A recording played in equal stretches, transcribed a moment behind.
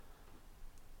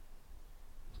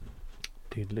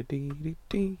Okay.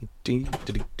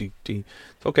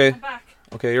 I'm back.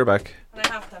 Okay, you're back. And I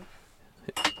have them.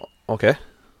 Okay.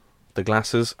 The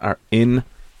glasses are in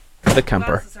the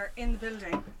camper. Glasses are in the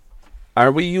building.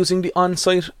 Are we using the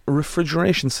on-site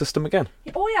refrigeration system again?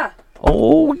 Oh, yeah.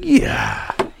 Oh,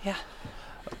 yeah. Yeah.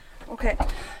 Okay.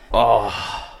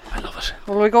 Oh, I love it.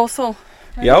 Will we go so?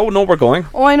 Yeah, oh, no, we're going.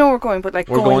 Oh, I know we're going, but like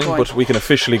We're going, but we can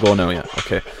officially go now, yeah.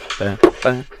 Okay.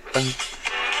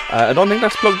 I don't think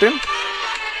that's plugged in.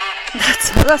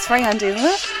 That's very handy, isn't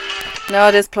it? No,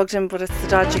 it is plugged in, but it's the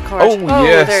dodgy cord. Oh,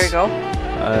 yes. There you go.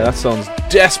 That sounds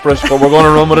desperate, but we're going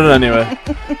to run with it anyway.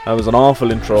 That was an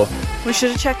awful intro. We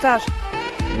should have checked that.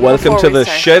 Welcome Before to we the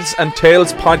start. Sheds and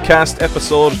Tales podcast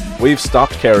episode. We've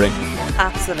stopped caring.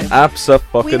 Absolutely.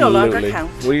 Abso-fucking-lutely. We no longer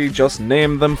count. We just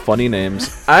named them funny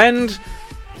names. And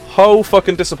how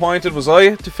fucking disappointed was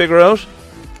I to figure out?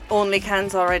 Only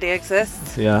cans already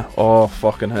exist. Yeah, oh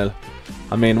fucking hell.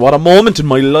 I mean, what a moment in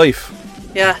my life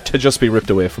Yeah. to just be ripped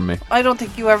away from me. I don't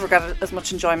think you ever got as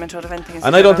much enjoyment out of anything as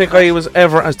And you I don't did think out of I was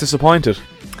ever as disappointed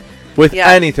with Yeah.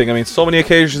 anything. I mean, so many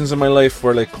occasions in my life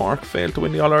where like Cork failed to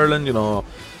win the All-Ireland, you know. that.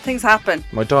 Things happen.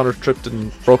 My daughter tripped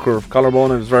and broke her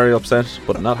collarbone. I was very upset,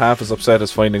 but not half as upset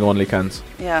as finding only cans.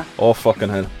 Yeah. Oh fucking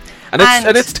hell!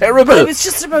 And it's terrible. I was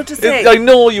just about to say. I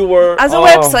know you were. As a oh.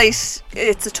 website,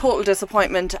 it's a total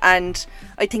disappointment, and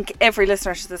I think every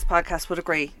listener to this podcast would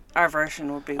agree. Our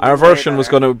version would be. Our way version was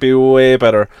better. going to be way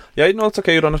better. Yeah, no, it's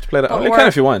okay. You don't have to play that. But Well, you we're- can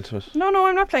if you want. But No,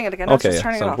 I'm not playing it again. I was okay, just yeah.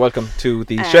 turning So it off. welcome to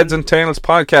the Sheds and Tales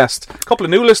podcast. A couple of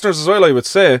new listeners as well, I would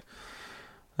say.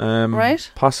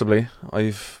 Right? Possibly.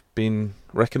 I've been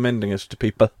recommending it to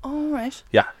people. All right.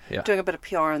 Yeah. Doing a bit of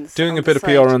PR on this. Doing on a the bit of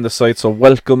side. PR on the site, so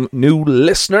welcome new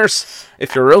listeners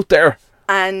if you're out there.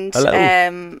 And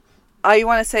Hello. I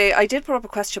want to say I did put up a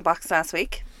question box last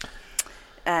week.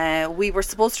 We were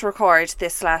supposed to record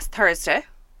this last Thursday.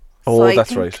 Oh, so I that's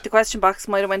think right. The question box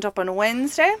might have went up on a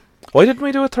Wednesday. Why didn't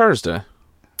we do it Thursday?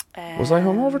 Was I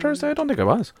home over Um, Thursday? I don't think I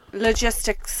was.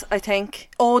 Logistics, I think.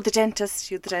 Oh, the dentist.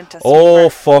 You the dentist. Oh,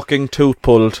 fucking tooth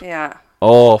pulled. Yeah.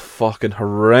 Oh, fucking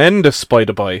horrendous, by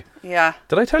the by. Yeah.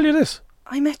 Did I tell you this?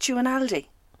 I met you in Aldi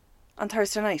on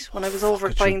Thursday night when I was over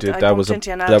Fuck, buying. you did. I That was bumped into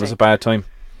you in Aldi. that was a bad time.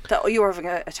 You were having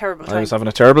a terrible time. I was having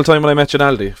a terrible time when I met you in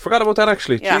Aldi. Forgot about that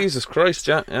actually. Yeah. Jesus Christ,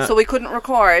 yeah. So we couldn't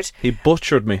record. He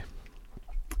butchered me.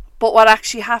 But what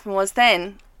actually happened was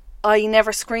then I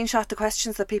never screenshot the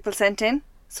questions that people sent in.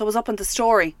 So it was up on the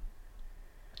story.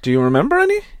 Do you remember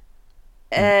any?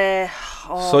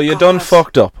 Oh So you done God.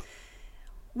 fucked up.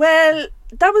 Well,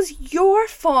 that was your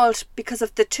fault because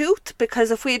of the tooth.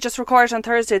 Because if we had just recorded on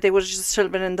Thursday, they would have just still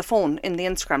been in the phone, in the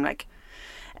Instagram, like.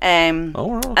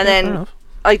 Oh, okay, and fair then enough.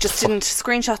 I just didn't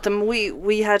screenshot them.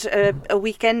 We had a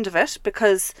weekend of it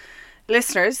because,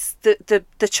 listeners,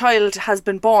 the child has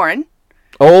been born.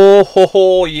 Oh, ho,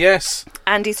 ho, yes.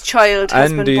 Andy's child has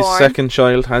been Andy's born. second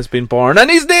child has been born. And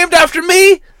he's named after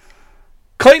me!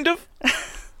 Kind of.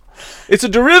 It's a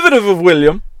derivative of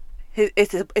William.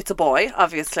 It's a boy,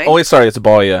 obviously. Oh, sorry, it's a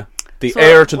boy, yeah. The So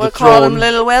heir to we'll the call throne. him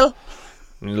Little Will.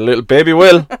 Little baby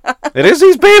Will. It is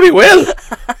his baby Will.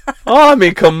 Oh, I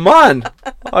mean, come on.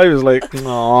 I was like,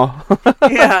 aw.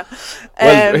 Yeah.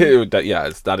 Well,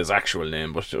 that is actual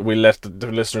name, but we let the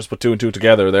listeners put two and two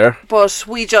together there. But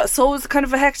so it was kind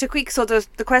of a hectic week. So the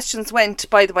questions went,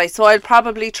 by the way. So I'll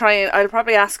probably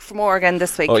ask for more again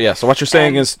this week. Oh yeah. So what you're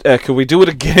saying is, could we do it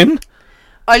again?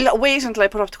 I'll wait until I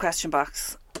put up the question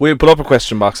box. We'll put up a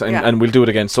question box and, Yeah. and we'll do it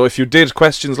again. So if you did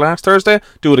questions last Thursday,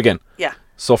 do it again. Yeah.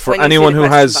 So for When you see anyone the who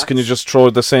question has, box. can you just throw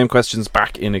the same questions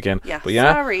back in again? Yeah, But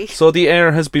yeah. sorry. So the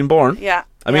heir has been born. Yeah.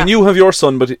 I mean, you have your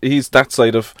son, but he's that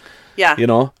side of, Yeah.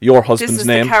 your This husband's is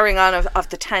name. the carrying on of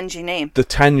the Tangy name. The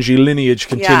Tangy lineage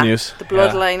continues. Yeah. The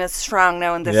bloodline is strong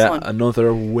now in this Yeah, one.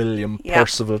 another William Yeah.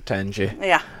 Percival Tangy.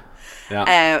 Yeah.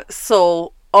 Yeah.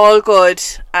 So all good,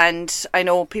 and I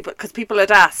know people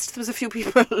had asked. There was a few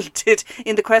people did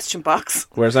in the question box.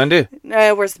 Where's Andy?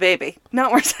 Where's the baby?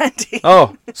 Not where's Andy.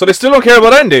 Oh, so they still don't care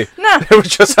about Andy? No. They were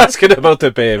just asking about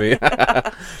the baby.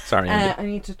 Sorry, Andy. I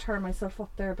need to turn myself up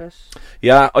there a bit.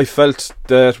 Yeah, I felt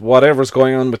that whatever's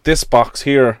going on with this box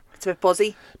here. It's a bit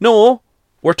buzzy. No,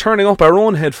 we're turning up our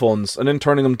own headphones and then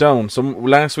turning them down. So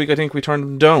last week I think we turned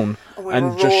them down Oh, we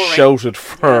and were just roaring. shouted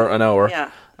for an hour.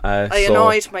 Yeah. I so-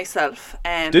 annoyed myself.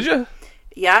 Did you?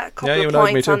 Yeah, a couple Yeah, you of annoyed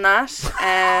me points too. on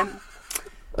that.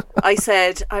 I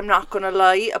said I'm not going to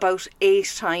lie about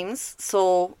 8 times,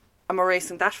 so I'm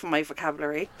erasing that from my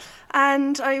vocabulary.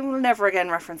 And I will never again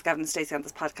reference Gavin and Stacey on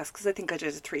this podcast because I think I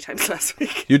did it 3 times last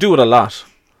week. You do it a lot.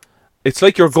 It's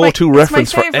like your go-to It's my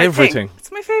reference for favourite everything. thing.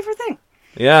 It's my favourite thing.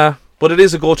 Yeah, but it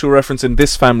is a go-to reference in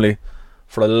this family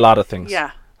for a lot of things.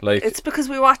 Yeah. Like, It's because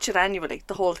we watch it annually,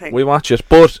 the whole thing. we watch it,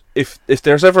 but if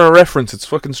there's ever a reference, it's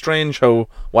fucking strange how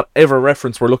whatever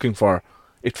reference we're looking for,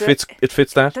 it fits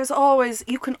that. There's always,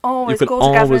 you can always can go to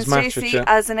Gavin always and match it, Stacey yeah.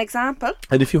 as an example.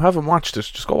 And if you haven't watched it,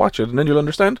 just go watch it, and then you'll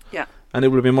understand. Yeah. And it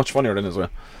will be much funnier then as well.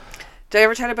 Did I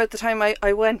ever tell you about the time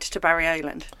I went to Barry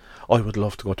Island? I would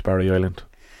love to go to Barry Island.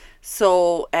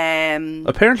 So,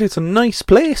 Apparently it's a nice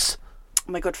place.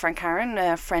 my good friend Karen,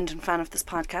 a friend and fan of this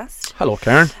podcast, Hello,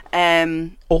 Karen.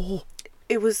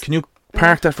 it was... Can you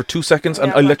park that for 2 seconds, and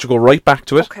Yeah, I'll go let you go right back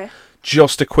to it. Okay.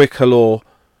 Just a quick hello.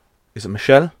 Is it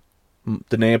Michelle?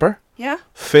 The neighbour? Yeah.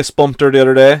 Fist bumped her the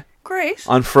other day. Great.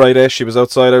 On Friday, she was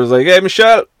outside. I was like, hey,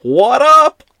 Michelle, what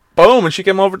up? Boom. And she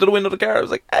came over to the window of the car. I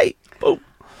was like, hey, boom.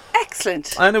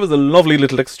 Excellent. And it was a lovely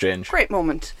little exchange. Great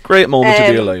moment. Great moment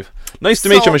to be alive. Nice to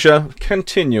meet you, so- Michelle.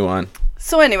 Continue on.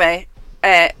 So anyway,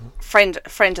 friend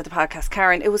of the podcast,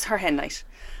 Karen, it was her hen night.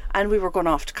 And we were going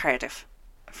off to Cardiff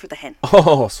for the hen.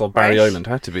 Oh, so Barry Right. Island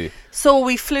had to be. So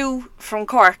we flew from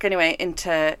Cork anyway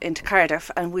into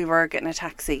Cardiff, and we were getting a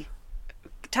taxi.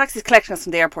 Taxi's collecting us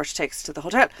from the airport to take us to the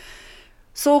hotel.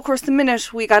 So of course the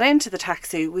minute we got into the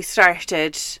taxi, we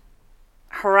started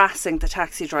harassing the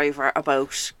taxi driver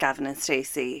about Gavin and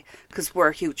Stacey, because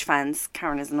we're huge fans.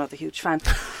 Karen is another huge fan.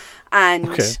 And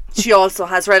Okay. she also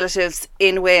has relatives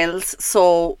in Wales,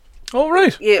 so Oh,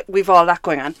 right. yeah, we've all that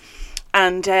going on.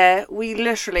 And we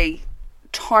literally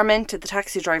tormented the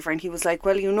taxi driver, and he was like,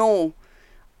 well, you know,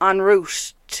 en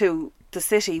route to the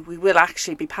city we will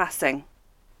actually be passing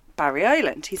Barry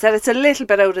Island. He said it's a little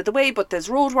bit out of the way, but there's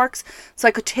roadworks, so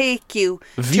I could take you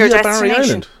to your Via Barry destination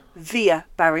Island? via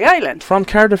Barry Island. From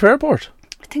Cardiff Airport.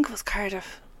 I think it was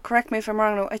Cardiff. Correct me if I'm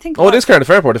wrong now. I think Oh, it is Cardiff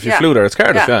Airport. If you Yeah. flew there, it's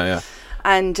Cardiff. Yeah. Yeah.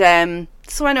 And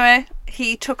so anyway,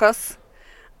 he took us,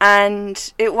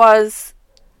 and it was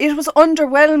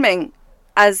underwhelming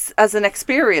as an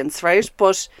experience, right?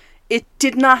 But it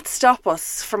did not stop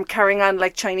us from carrying on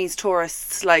like Chinese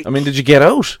tourists. Like, I mean, did you get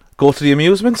out? Go to the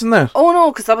amusements and that? oh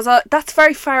no, because that's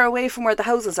very far away from where the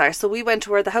houses are. So we went to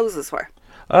where the houses were.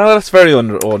 Oh, that's very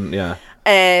yeah.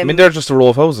 I mean, they're just a row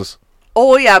of houses.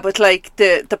 Oh yeah, but like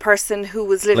the person who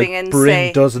was living Like, in Bryn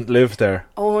say, doesn't live there.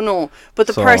 oh no, but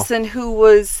the So- person who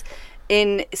was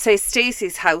in say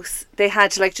Stacey's house, they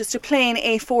had like just a plain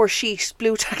A4 sheet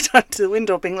blue tacked onto the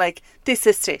window, being like, "This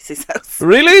is Stacey's house."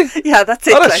 Really? Yeah, that's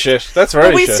it. Oh, that's like. shit. That's But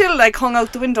very we shit. still like hung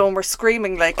out the window and were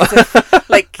screaming like as if,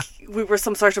 like we were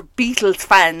some sort of Beatles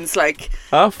fans, like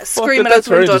Ah, fuck it, screaming out that's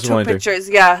the very window, took disappointing. pictures.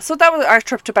 Yeah, so that was our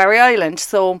trip to Barry Island.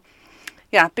 So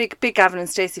yeah, big Gavin and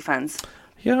Stacey fans.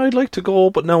 Yeah, I'd like to go,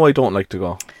 but now I don't like to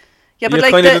go. Yeah, but You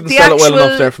like kinda the didn't sell it well actual,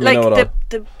 enough there for me like now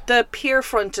at the pier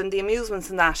front and the amusements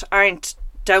and that aren't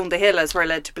down the hill as we're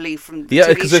led to believe from the Yeah,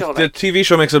 TV because show. the TV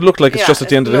show makes it look like it's just at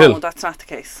the end of the No, hill. that's not the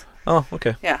case. Oh,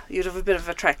 okay. Yeah, you'd have a bit of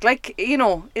a trek. Like, you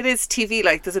know, it is TV,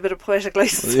 like, there's a bit of poetic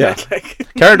license Yeah. to it, like.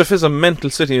 Cardiff is a mental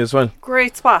city as well.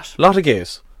 Great spot. A lot of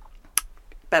gays.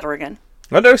 Better again.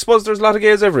 And I suppose there's a lot of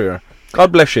gays everywhere.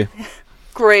 God bless you.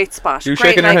 Great spot. You're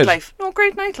Great shaking your head. nightlife. No,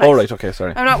 great nightlife. Oh, right, okay,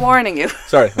 sorry. I'm not warning you.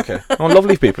 Sorry, okay. Oh,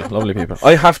 lovely people, lovely people.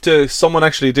 I have to, someone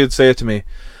actually did say to me,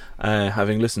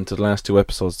 having listened to the last 2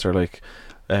 episodes, they're like,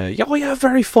 yeah,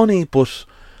 very funny, but,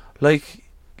 like,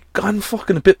 gone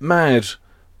fucking a bit mad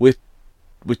with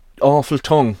awful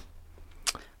tongue.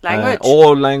 Language.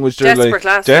 Language. They're Desperate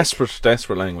like, last week.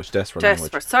 desperate language.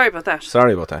 Desperate. Sorry about that.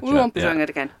 Sorry about that. We won't be doing it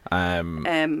again.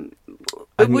 And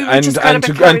we were just got a bit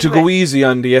to carried go away. easy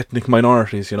on the ethnic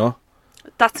minorities, you know.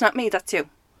 That's not me, that's you.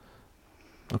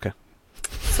 Okay.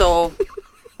 So,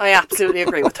 I absolutely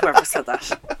agree with whoever said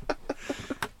that.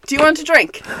 Do you want a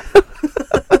drink?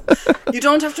 You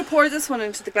don't have to pour this one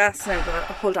into the glass now, but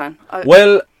hold on.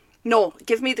 Well, No,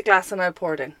 give me the glass and I'll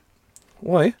pour it in.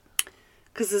 why?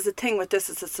 Because there's a thing with this,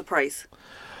 it's a surprise.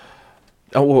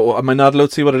 Oh, am I not allowed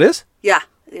to see what it is? Yeah,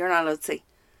 you're not allowed to see.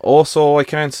 Also, I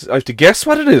can't. I have to guess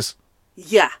what it is.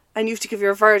 Yeah, and you have to give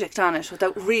your verdict on it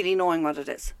without really knowing what it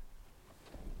is.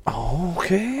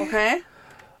 Okay. Okay?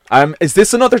 Is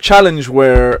this another challenge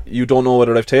where you don't know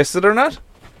whether I've tasted it or not?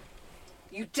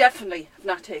 You definitely have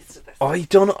not tasted this. I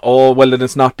don't know. Oh, well, then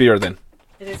it's not beer then.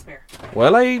 It is beer.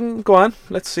 Well, go on.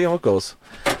 Let's see how it goes.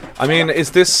 I mean,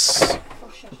 is this...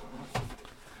 Oh, shit.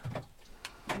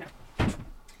 I know.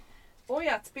 Oh,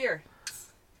 yeah, it's beer.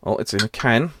 Oh, it's in a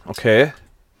can. Okay.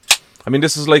 I mean,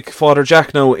 this is like Father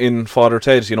Jack now in Father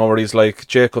Ted, you know, where he's like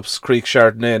Jacob's Creek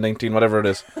Chardonnay 19 whatever it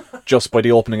is, just by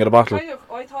the opening of the bottle.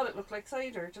 I thought it looked like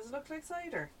cider. Does it look like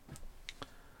cider?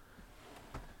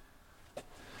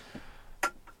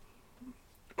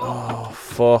 Oh,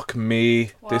 fuck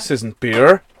me. What? This isn't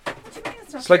beer. What do you mean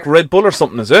it's not It's like beer? Red Bull or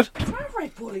something, is it? It's not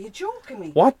Red Bull, are you joking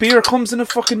me? What beer comes in a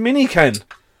fucking mini can?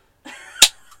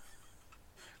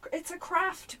 It's a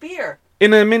craft beer.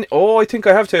 In a mini... Oh, I think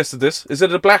I have tasted this. Is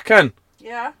it a black can?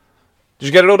 Yeah. Did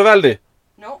you get it out of Aldi?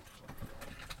 No.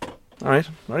 Alright.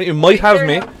 You might have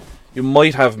me. Now. You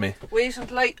might have me. Wait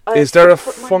until Is there a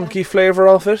funky flavour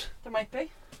off it? There might be.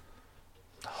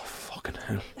 Oh, fucking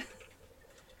hell.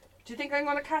 Do you think I'm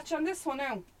going to catch on this one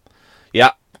now?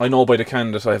 Yeah, I know by the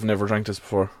can that I've never drank this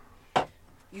before.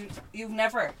 You've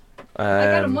never? I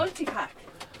got a Um, multi-pack.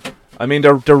 I mean,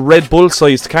 they're Red Bull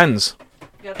sized cans,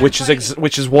 Yeah, which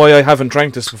is why I haven't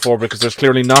drank this before, because there's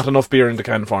clearly not enough beer in the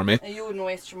can for me. And you wouldn't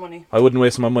waste your money. I wouldn't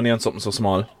waste my money on something so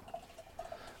small.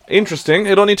 Interesting.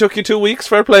 It only took you 2 weeks.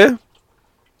 Fair play.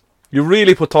 You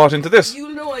really put thought into this.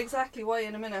 You'll know exactly why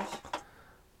in a minute.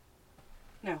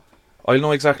 No. I'll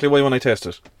know exactly why when I taste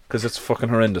it, because it's fucking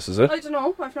horrendous, is it? I don't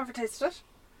know. I've never tasted it.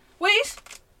 Wait.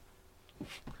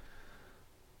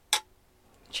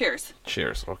 Cheers.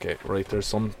 Cheers. Okay, right. There's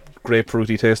some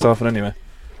grapefruity taste off it anyway.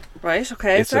 Right,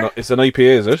 okay. It's an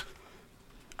IPA, is it?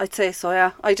 I'd say so,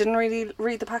 yeah. I didn't really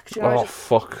read the packaging. Oh,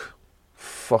 fuck.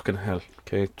 Fucking hell.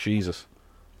 Okay, Jesus.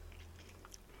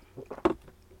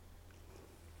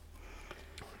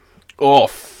 Oh,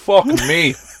 fuck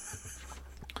me.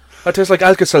 That tastes like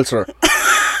Alka-Seltzer.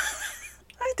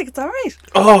 I think it's alright.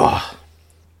 Oh,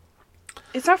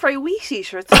 It's not very wheaty,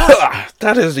 sure it's not.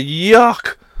 that is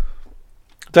yuck.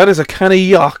 That is a can of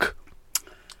yuck.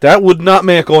 That would not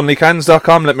make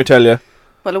onlycans.com, let me tell you.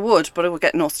 Well, it would, but it would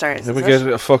get no stars. They would get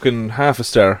a fucking half a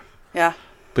star. Yeah.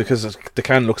 Because the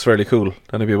can looks fairly cool.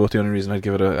 That'd be about the only reason I'd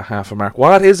give it a half a mark.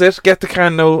 What is it? Get the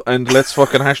can now and let's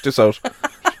fucking hash this out.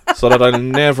 So that I'll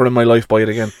never in my life buy it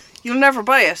again. You'll never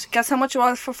buy it. Guess how much it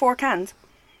was for 4 cans?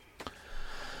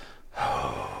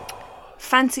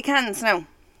 Fancy cans now.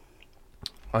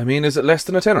 I mean, is it less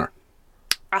than a tenner?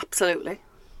 Absolutely.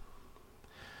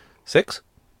 6?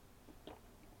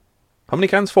 How many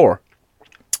cans? 4?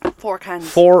 4 cans.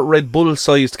 4 Red Bull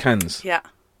sized cans. Yeah.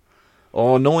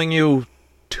 Oh, knowing you,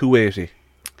 280.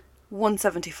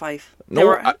 175. No,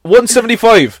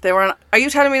 175 They were on. Are you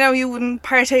telling me now you wouldn't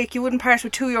partake? You wouldn't part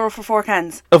with €2 for 4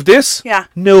 cans? of this? Yeah.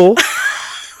 No.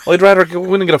 I'd rather go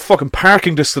in and get a fucking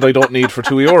parking disc that I don't need for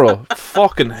 €2.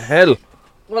 Fucking hell.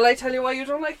 Well, I tell you why you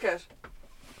don't like it.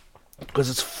 Because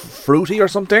it's fruity or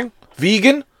something?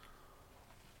 Vegan?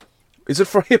 Is it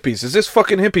for hippies? Is this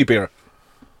fucking hippie beer?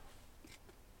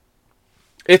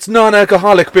 It's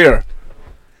non-alcoholic beer.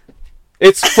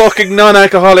 It's fucking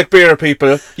non-alcoholic beer,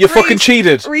 people. You fucking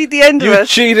cheated. Read the end You of it.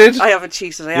 cheated. I haven't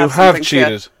cheated. I You have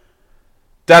cheated.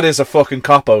 That is a fucking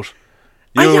cop-out.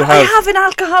 I have an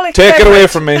alcoholic Take it beverage. away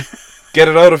from me. Get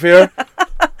it out of here.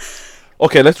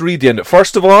 Okay, let's read the end.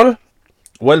 First of all,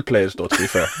 well played, though, to be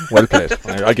fair. Well played.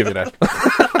 I'll give you that.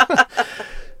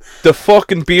 The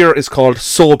fucking beer is called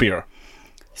So Beer.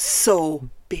 So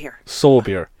beer. So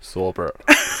Beer. Sober.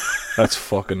 That's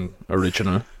fucking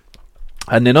original.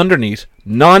 And then underneath,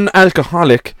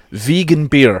 non-alcoholic vegan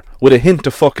beer with a hint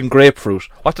of fucking grapefruit.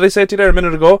 What did I say to you there a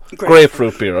minute ago?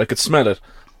 Grapefruit beer. I could smell it.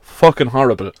 Fucking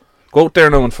horrible. Go out there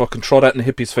now and fucking throw that in a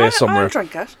hippie's face somewhere. I'll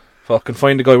drink it. Fucking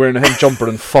find a guy wearing a hemp jumper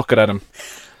and fuck it at him.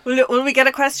 Will we get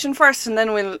a question first and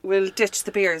then we'll ditch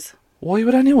the beers? Why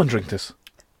would anyone drink this?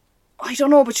 I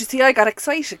don't know, but you see, I got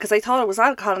excited because I thought it was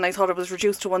alcohol and I thought it was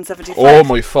reduced to 175. Oh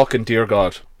my fucking dear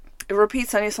God. It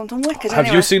repeats on you something wicked. Have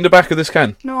anyway. you seen the back of this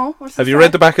can? No. Have you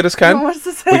read the back of this can? No, what does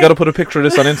it say? We got to put a picture of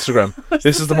this on Instagram.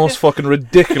 This is the most fucking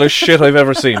ridiculous shit I've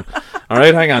ever seen.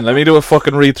 Alright, hang on. Let me do a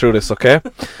fucking read through this, okay?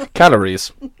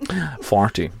 Calories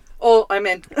 40. Oh, I'm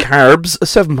in. Carbs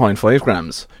 7.5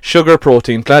 grams. Sugar,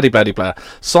 protein, blah blah blah.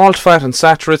 Salt, fat and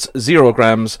saturates 0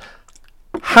 grams.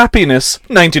 Happiness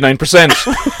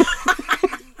 99%.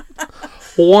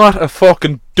 What a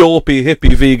fucking dopey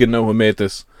hippie vegan now who made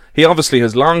this. He obviously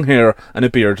has long hair and a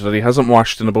beard that he hasn't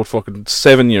washed in about fucking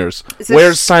 7 years.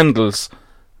 Wears sandals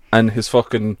and his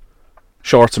fucking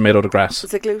shorts are made out of grass.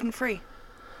 Is it gluten free?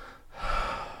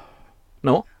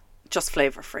 No. Just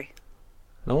flavour free.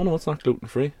 No, it's not gluten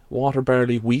free. Water,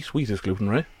 barley, wheat. Wheat is gluten,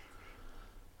 right?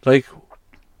 Like,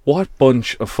 what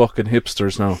bunch of fucking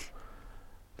hipsters now?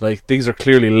 Like, these are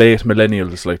clearly late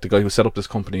millennials. Like, the guy who set up this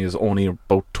company is only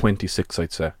about 26,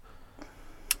 I'd say.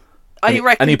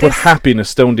 And he put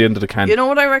happiness down the end of the can. You know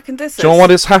what I reckon this is? Do you know what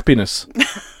is happiness?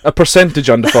 A percentage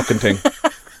on the fucking thing.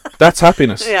 That's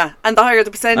happiness. Yeah, and the higher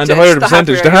the percentage,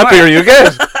 the happier you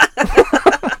get.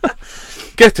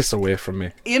 Get this away from me.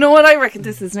 You know what I reckon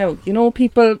this is now? You know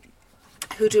people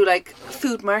who do like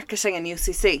food marketing in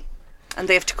UCC and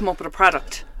they have to come up with a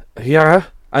product. Yeah,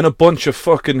 and a bunch of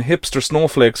fucking hipster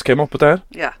snowflakes came up with that.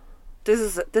 Yeah. This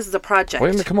is a project. Why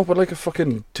didn't they come up with like a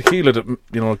fucking tequila that,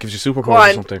 you know, gives you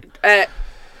superpowers or something?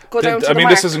 Go down to I mean,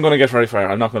 the this isn't going to get very far.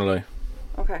 I'm not going to lie.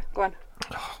 Okay, go on.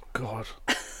 God.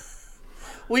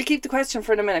 We'll keep the question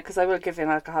for in a minute because I will give you an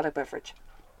alcoholic beverage.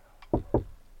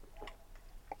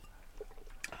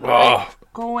 Oh.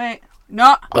 Go away.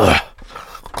 No.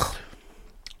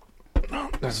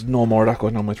 There's no more of that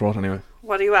going on my throat anyway.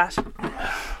 What are you at?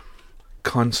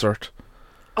 Concert.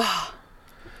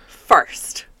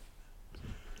 First.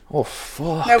 Oh,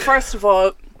 fuck. Now, first of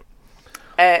all,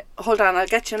 hold on, I'll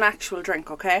get you an actual drink,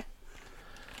 okay?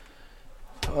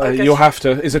 You have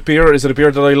to. Is it beer? Is it a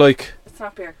beer that I like? It's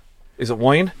not beer. Is it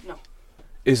wine? No.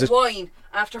 Is it Wine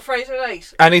after Friday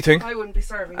night? anything? I wouldn't be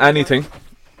serving you Anything?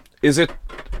 Is it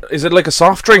like a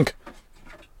soft drink?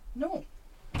 wine.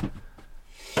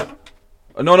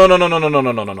 No.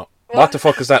 No. What the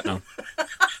fuck is that now?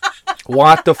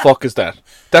 What the fuck is that?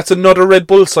 That's another Red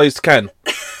Bull sized can.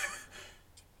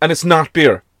 And it's not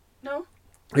beer. No.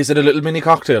 Is it a little mini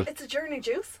cocktail? It's a Journey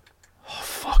juice. Oh,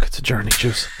 fuck, it's a Journey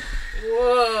juice.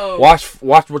 Whoa.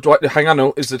 What, hang on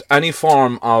now, is it any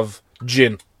form of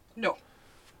gin? No.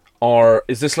 Or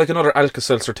is this like another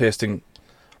Alka-Seltzer tasting?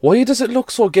 Why does it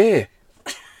look so gay?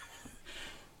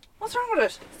 What's wrong with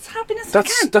it? It's happiness in a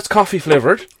can. That's coffee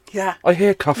flavoured. Yeah. I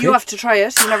hate coffee. You have to try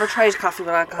it. You never tried coffee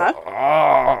with alcohol.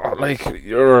 Oh, like,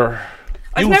 you're...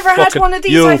 I've never had one of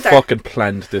these you either. fucking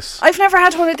planned this. I've never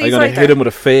had one of these I'm gonna either. hit him with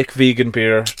a fake vegan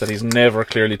beer that he's never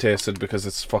clearly tasted because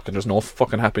it's fucking... There's no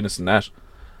fucking happiness in that.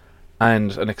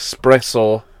 And an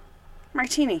espresso...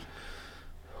 Martini.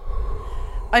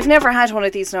 I've never had one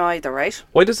of these now either, right?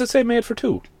 Why does it say made for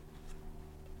two?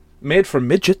 Made for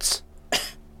midgets,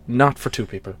 not for two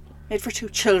people. Made for 2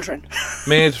 children.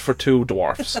 Made for 2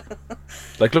 dwarfs.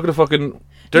 Like, look at the fucking...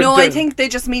 I think they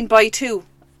just mean buy 2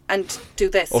 and do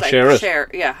this. Oh, share it?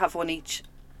 Yeah, have one each.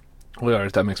 Well,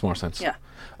 alright, that makes more sense. Yeah.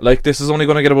 Like, this is only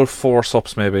going to get about 4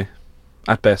 sups, maybe.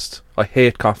 At best. I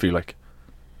hate coffee, like.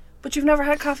 But you've never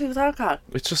had coffee with alcohol?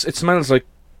 It's just... It smells like...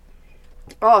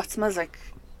 Oh, it smells like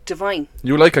divine.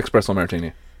 You like espresso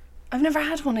martini? I've never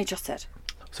had one, I just said.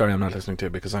 Sorry, I'm not listening to you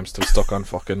because I'm still stuck on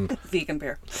fucking... Vegan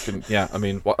beer. Yeah, I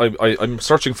mean, I'm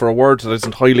searching for a word that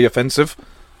isn't highly offensive.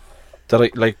 That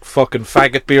I... Like, fucking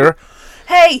faggot beer.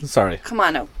 Hey! Sorry. Come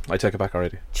on now. I take it back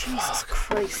already. Jesus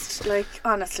Christ. Like,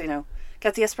 honestly now.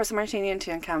 Get the espresso martini into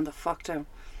you and calm the fuck down.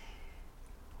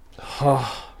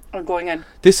 I'm going in.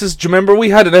 This is... Do you remember we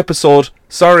had an episode...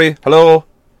 Sorry, hello?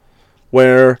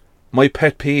 Where my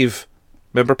pet peeve...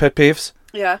 Remember pet peeves?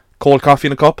 Yeah. Cold coffee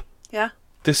in a cup? Yeah.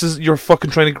 This is... You're fucking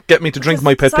trying to get me to drink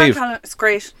my pet peeve. It's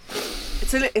great.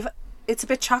 It's a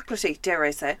bit chocolatey, dare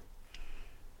I say.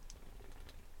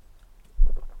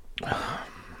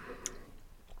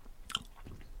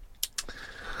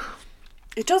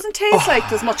 It doesn't taste like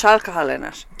there's much alcohol in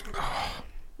it.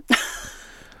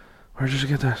 Where did you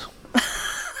get that?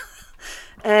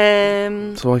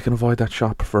 So I can avoid that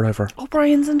shop forever.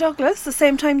 O'Brien's in Douglas, the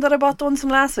same time that I bought the ones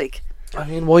from last week. I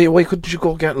mean, why couldn't you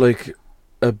go get, like,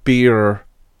 a beer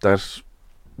that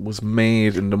was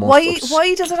made in the most...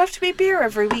 Why does it have to be beer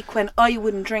every week when I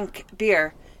wouldn't drink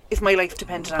beer if my life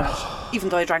depended on it, even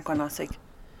though I drank one last week?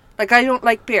 Like, I don't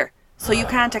like beer, so you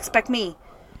can't expect me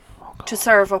to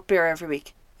serve up beer every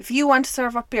week. If you want to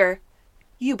serve up beer,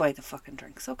 you buy the fucking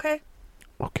drinks, okay?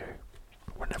 Okay.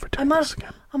 We're never doing this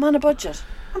again. I'm on a budget.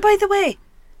 And by the way,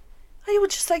 I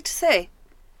would just like to say,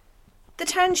 the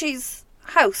Tangi's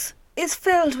house is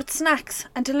filled with snacks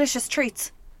and delicious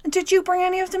treats. And did you bring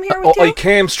any of them here with you? I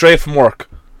came straight from work.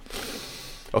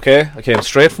 Okay? I came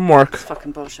straight from work. It's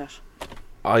fucking bullshit.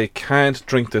 I can't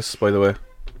drink this, by the way.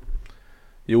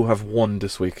 You have won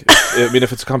this week. I mean,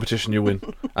 if it's a competition, you win.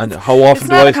 And how often It's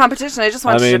not a competition, I just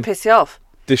wanted to piss you off.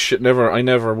 This shit I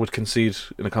never would concede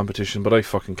in a competition, but I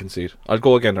fucking concede. I'll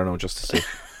go again there now just to see.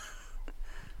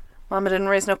 Mama didn't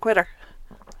raise no quitter.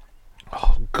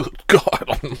 Oh, good God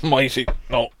almighty.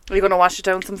 No. Are you going to wash it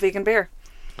down with some vegan beer?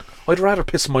 I'd rather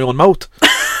piss in my own mouth.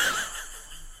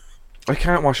 I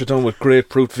can't wash it down with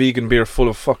grapefruit vegan beer full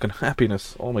of fucking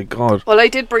happiness. Oh my God. Well, I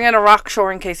did bring in a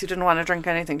Rockshore in case you didn't want to drink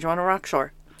anything. Do you want a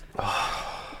Rockshore?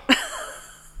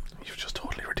 You've just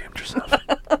totally redeemed yourself.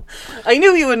 I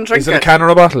knew you wouldn't drink it. Is it a can or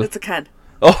a bottle? It's a can.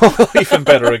 Oh, even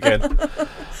better again.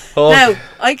 Oh. Now,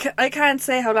 I can't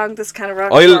say how long this can of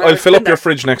Rockshore I'll fill up your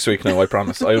fridge next week now, I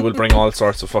promise. I will bring all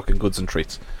sorts of fucking goods and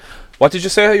treats. What did you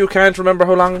say? You can't remember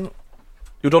how long...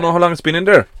 You don't know how long it's been in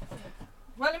there?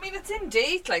 Well, I mean, it's in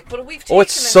date, like, but we've taken Oh,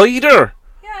 it's cider!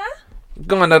 Yeah.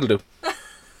 Go on, that'll do.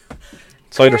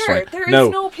 Cider's fine. There is Now,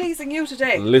 no pleasing you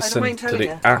today. listen I don't mind to telling the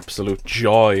you. absolute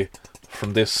joy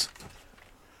from this.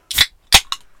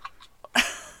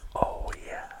 Oh,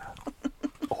 yeah.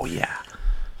 Oh, yeah.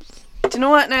 Do you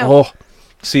know what now? Oh,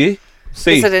 see?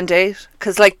 See, Is it indeed?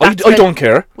 Because like I don't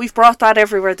care. We've brought that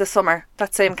everywhere this summer.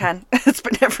 That same can. It's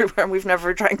been everywhere and we've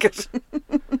never drank it.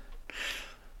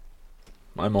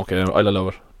 I'm okay. I'll allow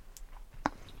it.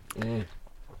 Mm.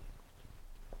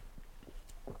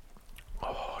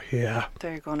 Oh yeah.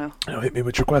 There you go now. Now hit me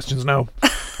with your questions now.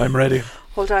 I'm ready.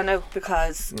 Hold on now,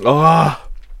 because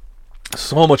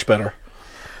so much better.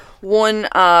 one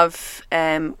of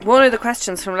the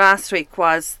questions from last week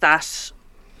was that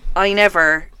I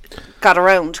never got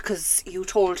around because you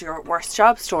told your worst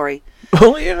job story.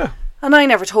 Oh yeah. And I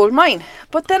never told mine.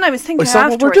 But then I was thinking Is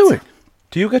that afterwards. what we're doing?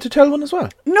 Do you get to tell one as well?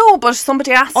 No, but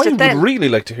somebody asked I it then. would really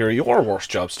like to hear your worst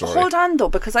job story. Hold on though,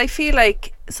 because I feel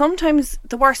like sometimes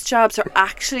the worst jobs are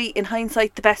actually, in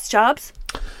hindsight, the best jobs.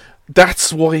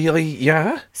 That's why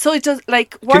yeah. So it does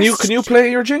like worst. Can you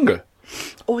play your jingle?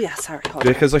 Oh yeah, sorry. Hold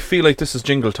on. Because I feel like this is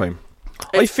jingle time.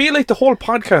 I feel like the whole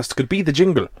podcast could be the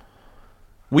jingle.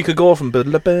 We could go from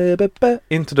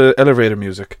into the elevator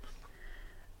music.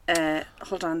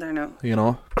 Hold on there now. You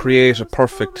know, create a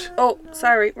perfect. Oh,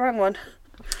 sorry, wrong one.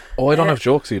 Oh, I don't have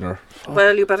jokes either.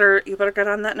 Well, you better get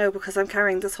on that now because I'm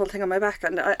carrying this whole thing on my back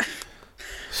and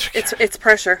it's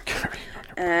pressure.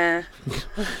 Oh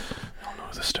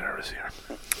no, the star is here.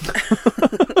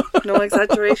 No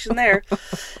exaggeration there.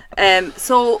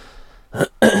 So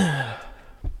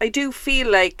I do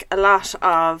feel like a lot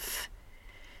of.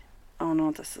 Oh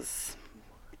no, this is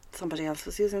somebody else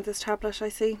was using this tablet. I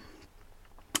see.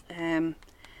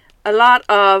 A lot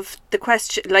of the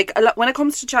question, like when it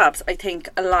comes to jobs, I think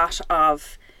a lot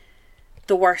of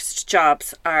the worst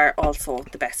jobs are also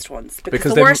the best ones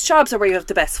because the worst jobs are where you have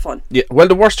the best fun. Yeah, well,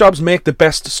 the worst jobs make the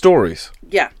best stories.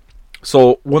 Yeah.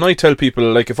 So when I tell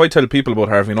people, like if I tell people about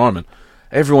Harvey Norman,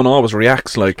 everyone always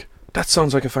reacts like, that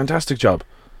sounds like a fantastic job.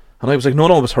 And I was like,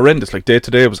 no, it was horrendous. Like day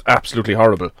to day, it was absolutely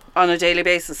horrible. On a daily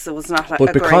basis, it was not a But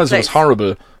great because place. it was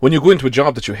horrible, when you go into a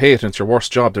job that you hate and it's your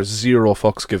worst job, there's zero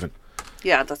fucks given.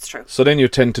 Yeah, that's true. So then you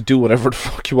tend to do whatever the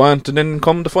fuck you want, and then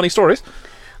come the funny stories.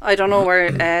 I don't know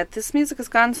where this music is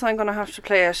gone, so I'm going to have to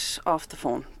play it off the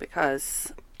phone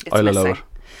because it's I'll missing. allow it.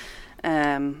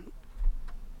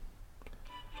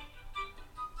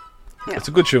 Yeah. It's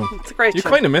a good tune. It's a great You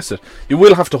tune. kind of miss it. You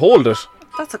will have to hold it,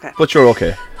 That's okay. but you're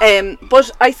okay. But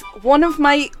one of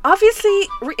my, obviously,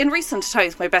 in recent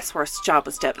times, my best worst job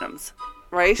was Debenhams,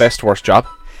 right? Best worst job.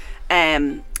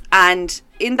 And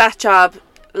in that job,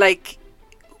 like,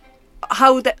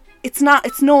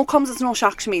 comes as no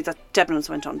shock to me that Debenhams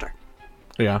went under.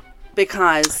 Yeah.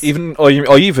 Because I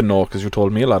even know because you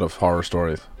told me a lot of horror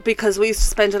stories. Because we used to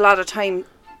spend a lot of time,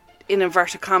 in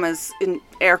inverted commas, in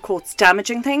air quotes,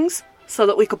 damaging things so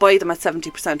that we could buy them at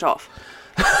 70% off.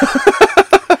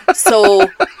 So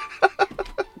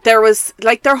there was,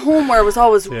 like, their homeware was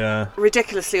always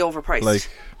ridiculously overpriced. Like,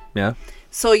 yeah.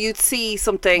 So you'd see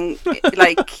something,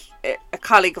 like, a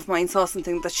colleague of mine saw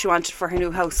something that she wanted for her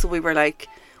new house, so we were like,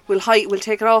 we'll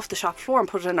take it off the shop floor and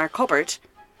put it in our cupboard.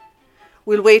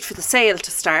 We'll wait for the sale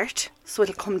to start, so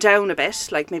it'll come down a bit,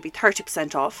 like maybe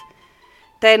 30% off.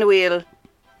 Then we'll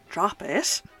drop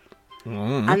it.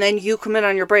 And then you come in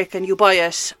on your break and you buy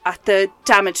it at the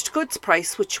damaged goods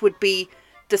price, which would be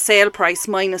the sale price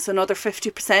minus another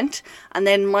 50%, and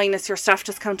then minus your staff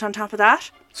discount on top of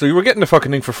that. So you were getting the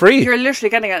fucking thing for free? You're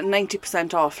literally getting it at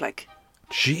 90% off, like.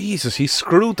 Jesus, he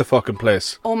screwed the fucking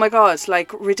place. Oh my God,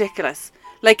 like, ridiculous.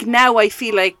 Like, now I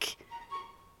feel like,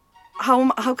 how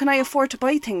can I afford to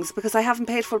buy things? Because I haven't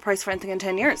paid full price for anything in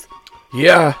 10 years.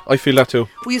 Yeah, I feel that too.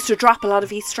 We used to drop a lot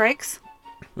of Easter eggs.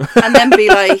 And then be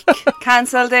like,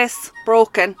 cancel this,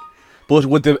 broken. But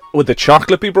would the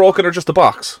chocolate be broken or just the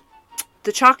box?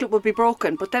 The chocolate would be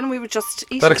broken, but then we would just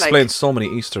eat That it. explains so many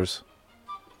Easters.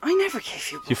 I never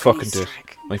gave you You fucking Easter did.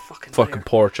 egg. My fucking fucking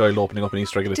poor child opening up an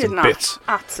Easter egg and it's did in not. bits.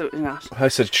 Absolutely not. I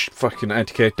said, fucking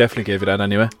Auntie Kate definitely gave you that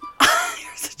anyway.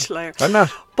 You're such a liar. I'm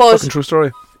not. But Fucking true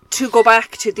story. to go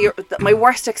back to my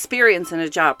worst experience in a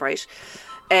job, right?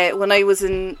 When I was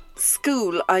in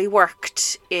school, I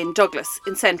worked in Douglas,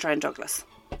 in Centra in Douglas.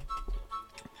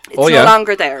 It's no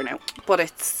longer there now, but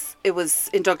it was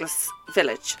in Douglas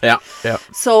Village. Yeah.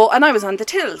 So, and I was on the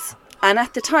tills. And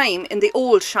at the time, in the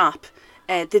old shop,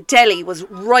 the deli was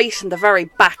right in the very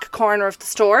back corner of the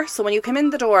store. So when you came in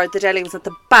the door, the deli was at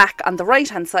the back on the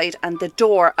right-hand side, and the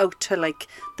door out to, like,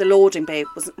 the loading bay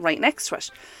was right next to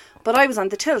it. But I was on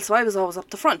the till, so I was always up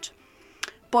the front.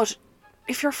 But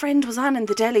if your friend was on in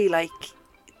the deli, like,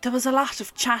 there was a lot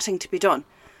of chatting to be done.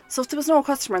 So if there was no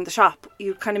customer in the shop,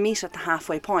 you'd kind of meet at the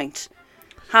halfway point,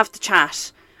 have the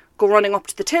chat, go running up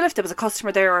to the till if there was a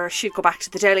customer there, or she'd go back to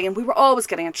the deli, and we were always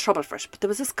getting into trouble for it. But there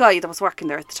was this guy that was working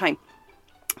there at the time,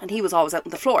 And he was always out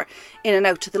on the floor, in and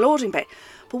out to the loading bay.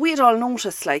 But we had all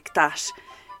noticed like that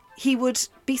he would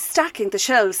be stacking the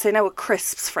shelves, say now with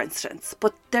crisps, for instance,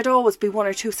 but there'd always be 1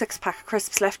 or 2 6-pack of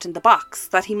crisps left in the box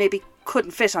that he maybe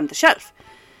couldn't fit on the shelf.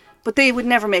 But they would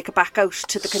never make it back out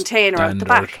to the container out the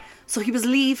back. So he was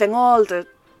leaving all the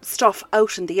stuff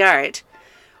out in the yard.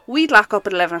 We'd lock up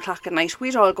at 11 o'clock at night.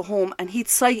 We'd all go home and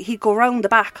he'd go round the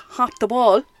back, hop the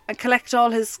wall and collect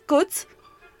all his goods.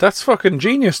 That's fucking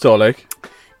genius though, like.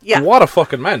 Yeah. What a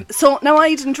fucking man. So now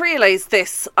I didn't realise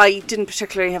this. I didn't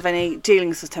particularly have any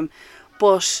dealings with him.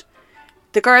 But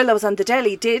the girl that was on the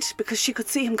deli did, because she could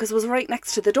see him because it was right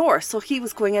next to the door. So he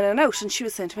was going in and out and she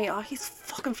was saying to me, oh, he's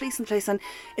fucking fleecing the place. And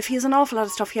if he has an awful lot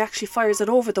of stuff, he actually fires it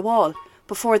over the wall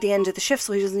before the end of the shift,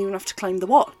 so he doesn't even have to climb the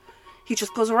wall. He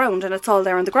just goes around and it's all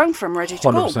there on the ground for him, ready to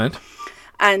 100%. go.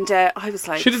 And I was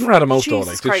like... She didn't rat him out though,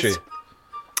 like, did she?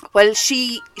 Well,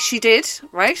 she did,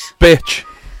 right? Bitch.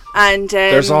 And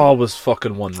there's always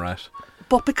fucking one rat.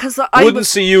 But because I wouldn't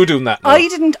see you doing that. No. I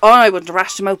didn't. Oh, I wouldn't have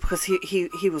rashed him out because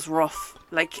he was rough.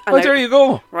 Like, there you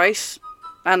go. Right,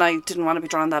 and I didn't want to be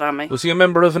drawing that on me. Was he a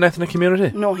member of an ethnic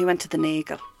community? No, he went to the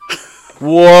Nagel.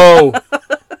 Whoa.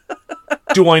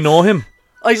 Do I know him?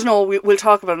 I don't know. We'll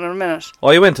talk about it in a minute.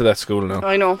 Oh, you went to that school now.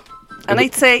 I know. And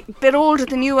I'd say a bit older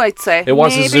than you. I'd say it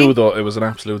was maybe. A zoo though. It was an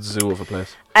absolute zoo of a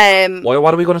place.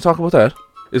 What are we going to talk about that?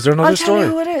 Is there another story? I'll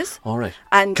tell you who it is. All right.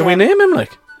 And can we name him,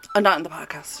 like? Not in the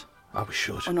podcast. Oh, we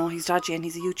should. Oh no, he's dodgy and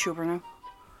he's a YouTuber now.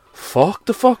 Fuck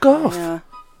the fuck off. Yeah.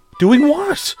 Doing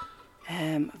what?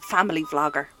 Family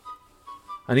vlogger.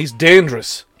 And he's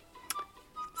dangerous.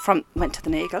 Went to the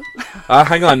Nagel.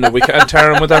 Hang on, no, we can't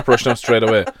tear him with that brush now straight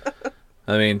away.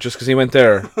 I mean, just because he went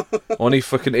there, only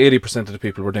fucking 80% of the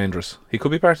people were dangerous. He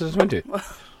could be part of the 20.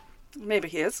 Maybe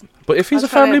he is. But if he's a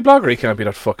family blogger, he can't be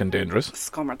that fucking dangerous.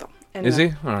 Scummer though. Anyway. Is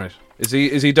he? Alright.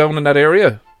 Is he down in that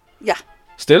area? Yeah.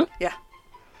 Still? Yeah.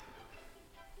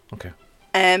 Okay.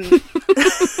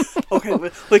 Okay,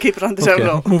 we'll keep it on the down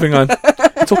low. Moving on.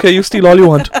 It's okay, you steal all you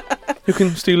want. You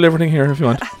can steal everything here if you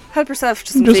want. Help yourself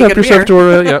to some Just help yourself to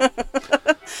her, yeah.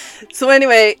 So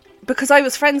anyway, because I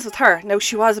was friends with her, now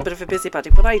she was a bit of a busybody,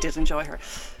 but I did enjoy her.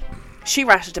 She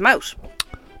ratted him out.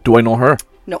 Do I know her?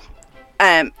 No.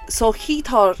 So he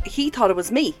thought it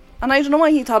was me, and I don't know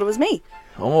why he thought it was me.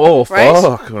 Oh, right?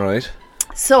 Fuck, right.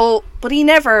 So, but he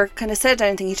never kind of said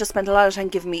anything. He just spent a lot of time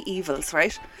giving me evils,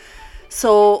 right?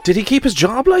 So did he keep his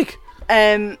job, like?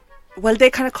 Well, they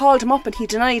kind of called him up and he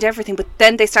denied everything, but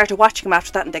then they started watching him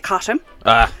after that and they caught him.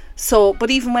 So, but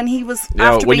even when he was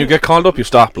when you get called up, you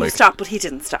stop, like. You stop, but he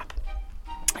didn't stop.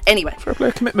 Anyway. Fair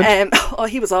play commitment.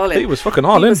 He was all in. He was fucking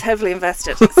all in. He was heavily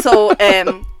invested. So,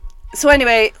 so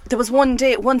anyway, there was one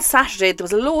Saturday, there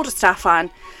was a load of staff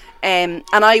on, and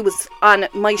I was on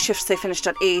my shifts. They finished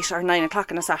at 8 or 9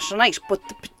 o'clock on a Saturday night. But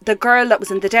the girl that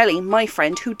was in the deli, my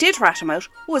friend, who did rat him out,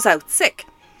 was out sick.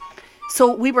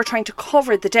 So we were trying to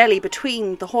cover the deli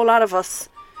between the whole lot of us.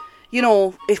 You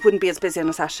know, it wouldn't be as busy on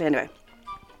a Saturday anyway.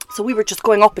 So we were just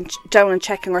going up and down and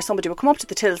checking, or somebody would come up to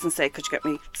the tills and say, could you get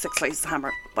me 6 slices of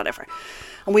hammer, whatever.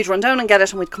 And we'd run down and get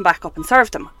it and we'd come back up and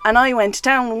serve them. And I went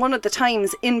down one of the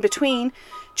times in between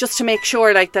just to make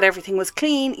sure like that everything was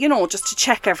clean, you know, just to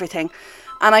check everything.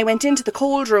 And I went into the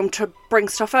cold room to bring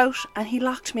stuff out and he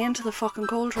locked me into the fucking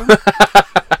cold room.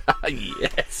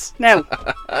 Yes. Now,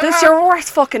 this is your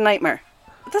worst fucking nightmare.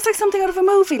 That's like something out of a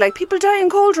movie, like people die in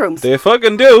cold rooms. They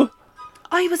fucking do.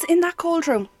 I was in that cold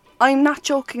room. I'm not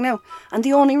joking now. And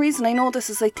the only reason I know this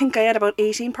is I think I had about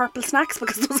 18 purple snacks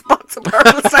because there was a box of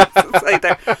purple snacks inside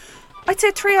there. I'd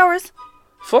say 3 hours.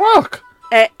 Fuck.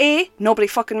 Nobody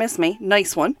fucking missed me.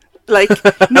 Nice one. Like,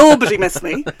 nobody missed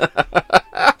me.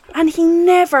 And he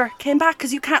never came back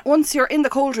because you can't, once you're in the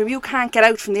cold room, you can't get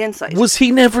out from the inside. Was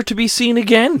he never to be seen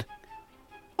again?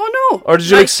 Oh no. Or did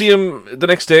you see him the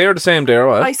next day or the same day or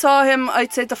what? I saw him,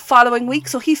 I'd say the following week.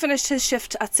 So he finished his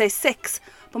shift at say 6.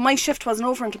 But my shift wasn't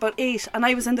over until about 8. And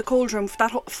I was in the cold room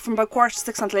from about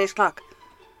 5:45 until 8 o'clock.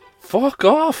 Fuck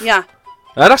off. Yeah.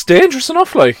 That's dangerous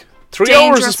enough, like. 3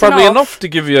 hours is probably enough to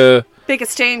give you...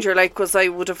 Biggest danger, like, was I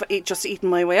would have just eaten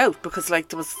my way out because, like,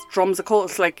 there was drums of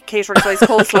coleslaw, like catering size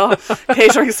coleslaw,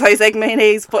 catering size egg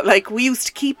mayonnaise. But like, we used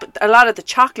to keep a lot of the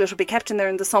chocolate would be kept in there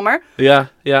in the summer. Yeah,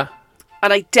 yeah.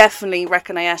 And I definitely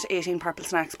reckon I ate 18 purple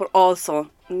snacks, but also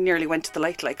nearly went to the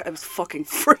light. Like, I was fucking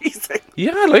freezing.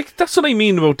 Yeah, like, that's what I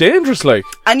mean about dangerous, like.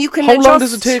 And you can How long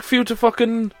does it take for you to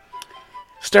fucking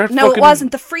start? No, it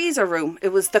wasn't the freezer room. It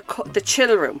was the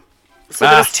chill room. So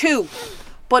there was 2.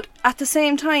 But at the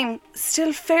same time,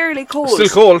 still fairly cold. Still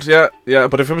cold, yeah, yeah.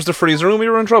 But if it was the freezer room,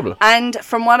 you were in trouble. And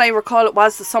from what I recall, it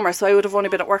was the summer, so I would have only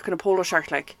been at work in a polo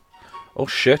shirt, like. Oh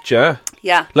shit, yeah.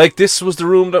 Yeah. Like, this was the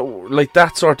room that, like,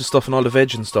 that sort of stuff and all the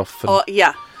veg and stuff. And Oh,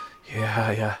 yeah.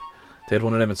 yeah. They had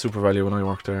one of them at Super Value when I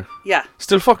worked there. Yeah.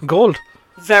 Still fucking cold.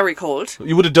 Very cold.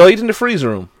 You would have died in the freezer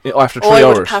room after 3 I would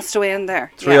hours. have passed away in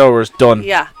there. 3 hours, done.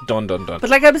 Yeah. Done. But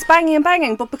like, I was banging and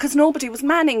banging, but because nobody was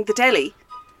manning the deli,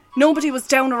 nobody was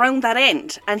down around that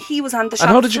end, and he was on the shop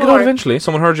And how did you floor. get out eventually?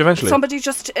 Someone heard you eventually? Somebody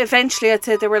just eventually, I'd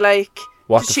say they were like,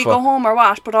 What did the she fuck? go home or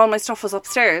what? But all my stuff was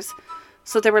upstairs.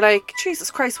 So they were like,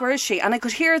 Jesus Christ, where is she? And I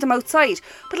could hear them outside.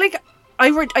 But like,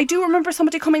 I do remember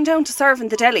somebody coming down to serve in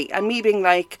the deli and me being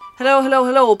like,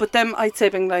 hello. But then I'd say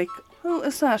being like, who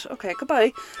is that? Okay,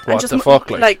 goodbye. And What just the fuck,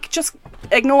 like? just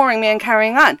ignoring me and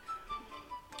carrying on.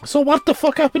 So what the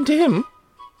fuck happened to him?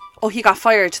 Oh, he got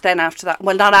fired then after that.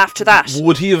 Well, not after that.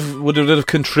 Would it have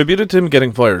contributed to him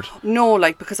getting fired? No,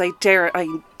 like, because I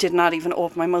did not even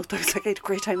open my mouth. I was like, I had a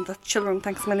great time with that children,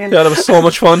 thanks a million. Yeah, that was so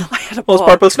much fun. I had a Those ball.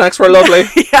 purple snacks were lovely.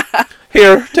 Yeah,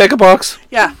 Here, take a box.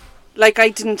 yeah. Like, I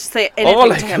didn't say anything Oh,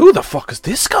 like, to him. who the fuck is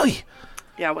this guy?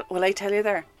 Yeah, will I tell you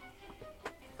there?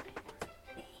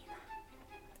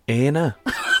 Anna.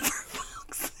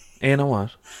 Anna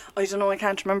what? I don't know, I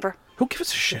can't remember. Who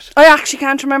gives a shit? I actually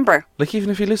can't remember. Like, even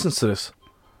if he listens to this,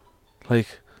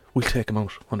 like, we'll take him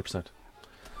out, 100%.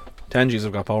 Tangies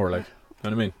have got power, like, you know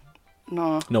what I mean?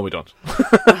 No, No, we don't.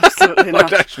 absolutely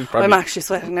not. Actually, probably. I'm actually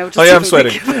sweating now. Just I am even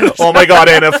sweating. thinking about it. Oh my god,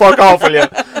 Anna, fuck off, will you?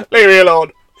 Leave me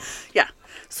alone. Yeah.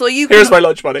 So you Here's can, my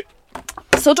lunch money.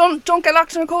 So don't get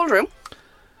locked in a cold room.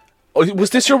 Oh, was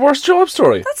this your worst job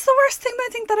story? That's the worst thing I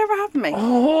think that ever happened to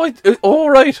me. Oh,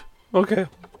 right. Okay.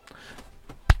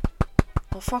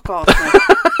 Oh, fuck off. Man.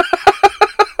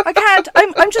 I can't.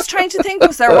 I'm just trying to think,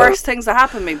 was there worse things that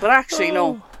happened to me? But actually,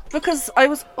 no. Because I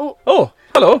was... Oh,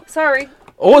 hello. Sorry.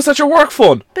 Oh, is that your work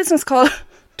phone? Business call.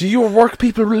 Do your work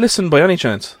people listen by any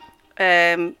chance?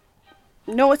 No,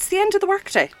 it's the end of the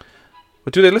workday.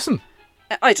 But do they listen?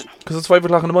 I don't know. Because it's 5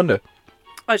 o'clock on a Monday.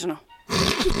 I don't know.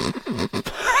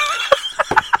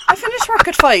 I finished work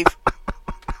at 5.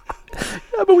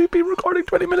 Yeah, but we've been recording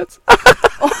 20 minutes.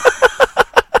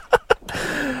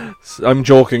 I'm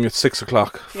joking, it's 6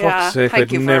 o'clock. Yeah, Fuck's sake,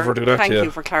 I'd never do that Thank to you.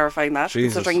 you for clarifying that,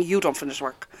 Jesus. considering you don't finish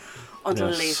work until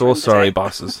Yeah, later. so in the sorry, day.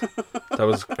 bosses. That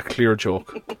was a clear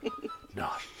joke. No.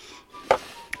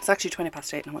 It's actually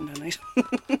 8:20 on a Monday night.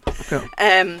 Okay.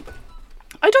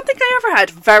 I don't think I ever had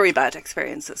very bad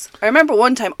experiences. I remember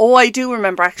one time, I do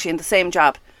remember actually in the same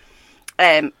job,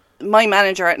 my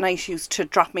manager at night used to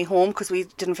drop me home because we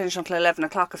didn't finish until 11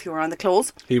 o'clock if you were on the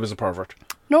close. He was a pervert.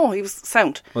 No, he was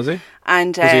sound. Was he?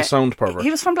 And Was he a sound pervert?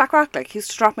 He was from Blackrock, like, he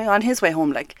used to drop me on his way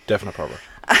home, like. Definite pervert.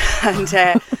 And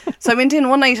so I went in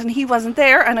one night and he wasn't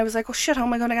there, and I was like, oh shit, how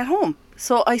am I going to get home?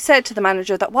 So I said to the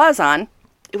manager that was on,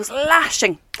 it was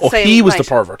lashing. Oh, same he was the night.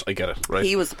 pervert. I get it, right?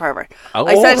 He was the pervert. Oh,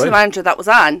 I said to right. the manager that was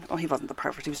on, he wasn't the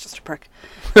pervert, he was just a prick.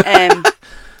 And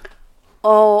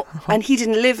he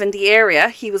didn't live in the area,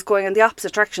 he was going in the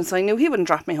opposite direction, so I knew he wouldn't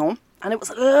drop me home. And it was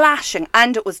lashing,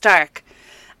 and it was dark.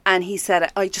 And he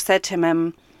said, I just said to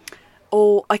him,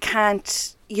 I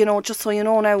can't, just so you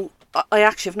know now, I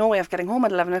actually have no way of getting home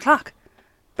at 11 o'clock.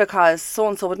 Because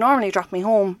so-and-so would normally drop me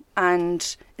home,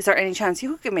 and is there any chance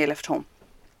you could give me a lift home?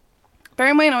 Bear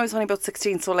in mind I was only about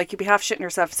 16, so like you'd be half shitting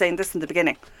yourself saying this in the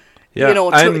beginning. Yeah,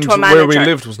 and to a manager. where we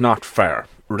lived was not far,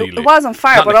 really. It wasn't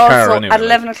far, Not but in a car also anyway, at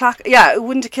 11 o'clock. Yeah, it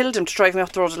wouldn't have killed him to drive me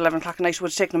up the road at 11 o'clock at night. It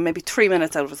would have taken him maybe 3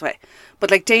 minutes out of his way.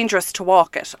 But like dangerous to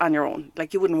walk it on your own.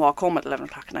 Like you wouldn't walk home at 11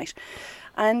 o'clock at night.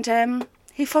 And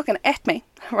he fucking ate me,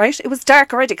 right? It was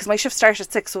dark already because my shift started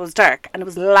at 6, so it was dark and it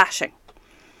was lashing.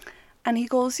 And he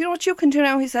goes, you know what you can do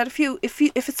now? He said, if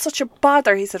it's such a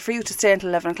bother, he said, for you to stay until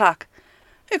 11 o'clock,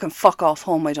 you can fuck off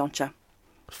home, why don't you?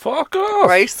 Fuck off.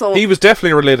 Right, so... He was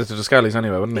definitely related to the Scallies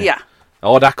anyway, wasn't he? Yeah.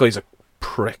 Oh, that guy's a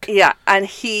prick. Yeah, and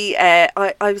he, I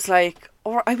was like,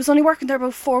 I was only working there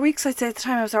about 4 weeks, I'd say at the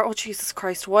time. I was like, oh, Jesus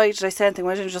Christ, why did I say anything?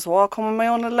 Why didn't I just walk home on my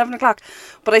own at 11 o'clock?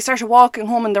 But I started walking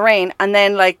home in the rain, and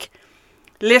then, like,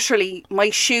 literally, my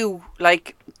shoe,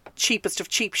 like, cheapest of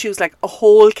cheap shoes, like, a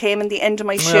hole came in the end of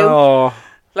my shoe. Oh,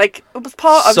 Like, it was I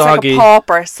was like Soggy. a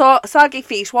pauper. Soggy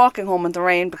feet, walking home in the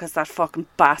rain because that fucking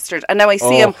bastard. And now I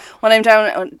see him when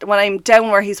I'm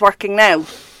down where he's working now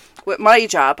with my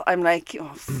job. I'm like,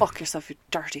 oh, fuck yourself, you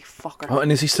dirty fucker. oh,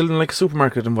 and is he still in like a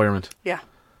supermarket environment? Yeah.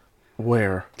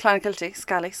 Where? Clonakilty,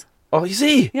 Scallies. Oh, is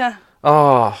he? Yeah.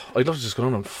 Oh, I'd love to just go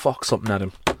down and fuck something at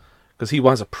him. Because he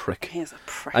was a prick. He is a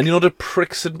prick. And you know the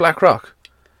pricks in Blackrock?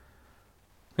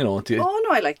 You know, Oh,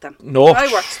 no, I like them. No. I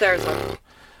worked there as well.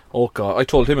 Oh God, I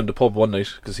told him in the pub one night,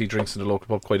 because he drinks in the local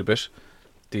pub quite a bit.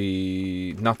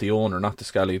 Not the owner, not the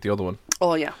Scally, the other one.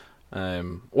 Oh, yeah.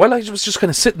 Well, I was just kind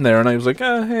of sitting there and I was like,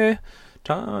 hey,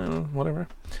 whatever.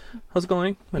 How's it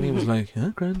going? And he was like,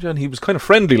 yeah, grand, John. He was kind of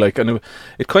friendly, like, and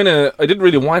it kind of, I didn't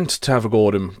really want to have a go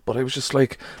at him, but I was just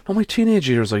like, no, my teenage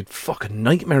years, I had fucking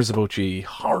nightmares about you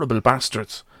horrible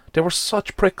bastards. They were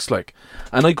such pricks, like.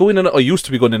 And I used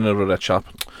to be going in and out of that shop.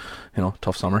 You know,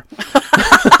 tough summer.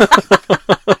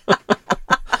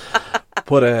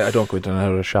 But I don't go in and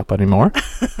out of the shop anymore.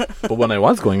 But when I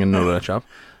was going in and out of that shop,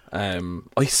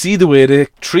 I see the way they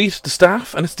treat the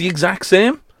staff, and it's the exact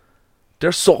same.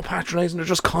 They're so patronising. They're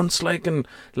just cunts, like, and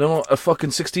you know, a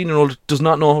fucking 16-year-old does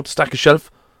not know how to stack a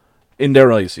shelf in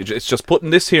their eyes. It's just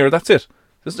putting this here, that's it.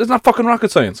 It's not fucking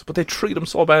rocket science, but they treat them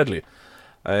so badly.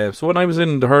 So when I was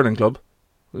in the hurling club,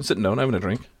 I was sitting down having a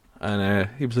drink, and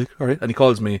he was like, alright, and he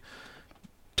calls me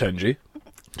Tenji,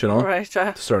 do you know, right,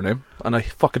 the surname, and I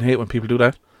fucking hate when people do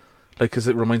that, like, because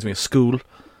it reminds me of school, do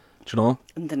you know?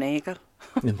 In the Nagel.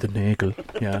 In the Nagel,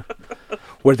 yeah.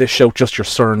 Where they shout just your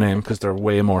surname because they're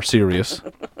way more serious.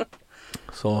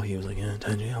 So he was like, yeah,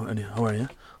 Tenji, how are you?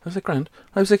 I was like, grand.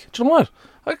 I was like, do you know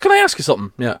what? Can I ask you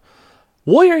something? Yeah.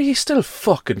 Why are you still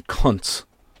fucking cunts?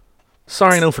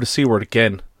 Sorry now for the C word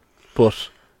again. But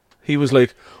he was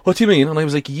like, what do you mean? And I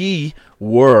was like, ye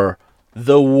were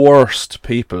the worst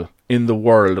people in the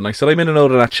world. And I said, I'm in and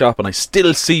out of that shop and I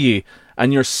still see ye.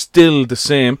 And you're still the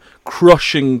same,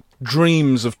 crushing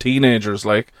dreams of teenagers,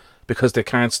 like, because they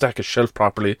can't stack a shelf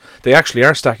properly. They actually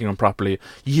are stacking them properly.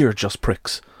 You're just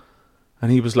pricks.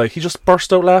 And he was like, he just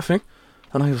burst out laughing.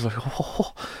 And I was like,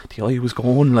 oh, the eye was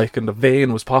going, like, and the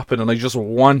vein was popping, and I just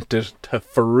wanted to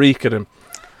freak at him.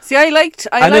 See, I liked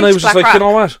and then I was just like, Rap. you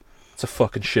know what? It's a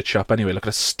fucking shit shop anyway. Look at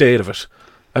the state of it.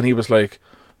 And he was like,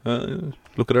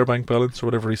 look at our bank balance or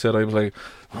whatever he said. I was like,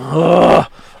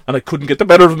 and I couldn't get the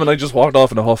better of him, and I just walked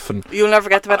off in a huff. And you'll never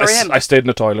get the better of him. I stayed in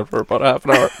the toilet for about half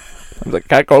an hour. I was like,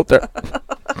 can't go out there.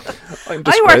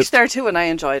 I worked there too, and I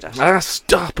enjoyed it.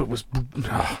 Stop! It was.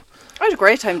 I had a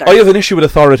great time there. I have an issue with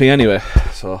authority anyway,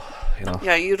 so you know.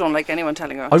 Yeah, you don't like anyone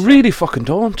telling you. I really fucking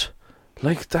don't.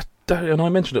 Like that, and I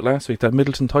mentioned it last week. That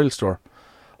Middleton tile store.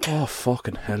 Oh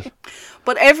fucking hell!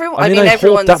 But everyone. I mean, I hope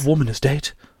everyone's. that woman is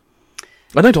dead.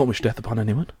 And I don't wish death upon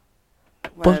anyone.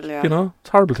 Well, but yeah. you know, it's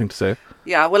a horrible thing to say.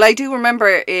 Yeah, well, I do remember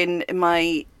in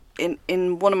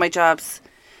one of my jobs,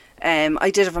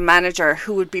 I did have a manager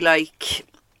who would be like,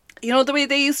 you know, the way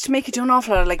they used to make you do an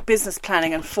awful lot of like business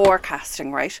planning and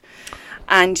forecasting, right?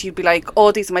 And you'd be like,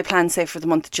 oh, these are my plans, say, for the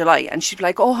month of July. And she'd be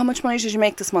like, oh, how much money did you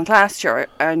make this month last year?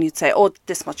 And you'd say, oh,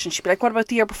 this much. And she'd be like, what about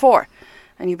the year before?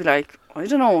 And you'd be like, I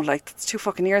don't know, like, that's 2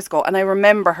 fucking years ago. And I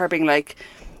remember her being like,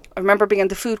 I remember being in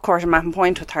the food court in Mappin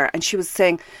Point with her, and she was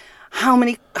saying, how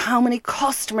many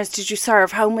customers did you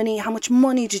serve? How much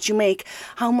money did you make?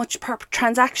 How much per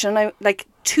transaction? And like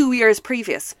 2 years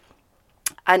previous.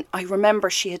 And I remember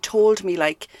she had told me,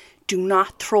 like, do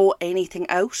not throw anything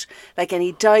out, like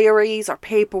any diaries or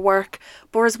paperwork.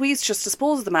 Whereas we used to just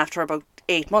dispose of them after about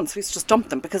 8 months. We used to just dump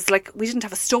them because, like, we didn't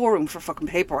have a storeroom for fucking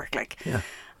paperwork, like. Yeah.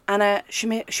 And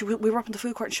we were up in the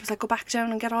food court, and she was like, go back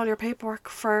down and get all your paperwork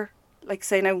for, like,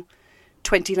 say now,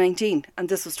 2019, and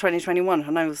this was 2021.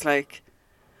 And I was like,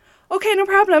 okay, no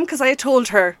problem, because I had told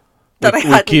her that I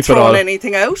hadn't thrown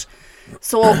anything out.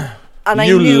 So, and I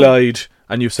knew you lied,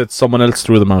 and you said someone else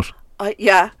threw them out.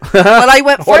 Yeah. Well, I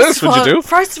went. What else would you do?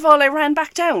 First of all, I ran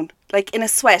back down, like, in a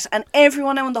sweat, and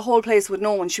everyone in the whole place would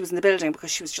know when she was in the building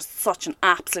because she was just such an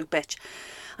absolute bitch.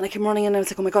 And I came running in and I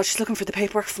was like, oh my God, she's looking for the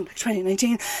paperwork from like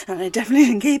 2019, and I definitely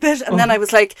didn't keep it. And then I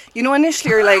was like, you know, initially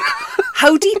you're like,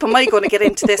 how deep am I going to get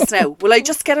into this now? Will I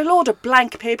just get a load of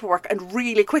blank paperwork and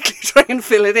really quickly try and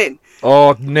fill it in?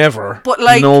 Oh, never. But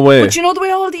like, no way. But you know the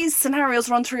way all these scenarios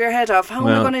run through your head of, how am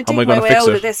I going to dig my way out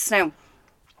of this now?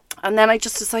 And then I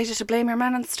just decided to blame your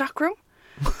man in the stockroom.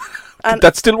 Did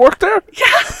that still work there?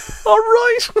 Yeah. All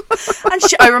right. And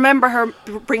I remember her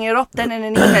bringing it up then in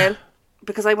an email,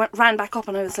 because I ran back up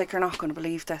and I was like, you're not going to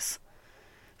believe this.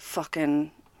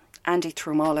 Fucking Andy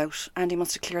threw them all out. Andy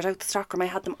must have cleared out the stockroom. I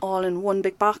had them all in one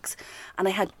big box, and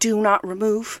I had do not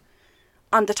remove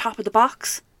on the top of the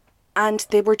box. And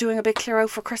they were doing a big clear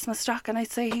out for Christmas stock, and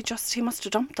I'd say he must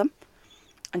have dumped them.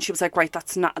 And she was like, right,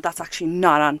 that's actually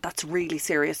not on. That's really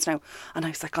serious now. And I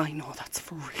was like, I know, that's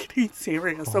really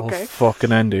serious, okay? Oh,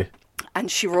 fucking Andy. And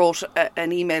she wrote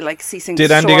an email, like, ceasing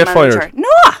Did the Andy store get manager. fired?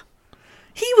 No!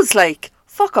 He was like,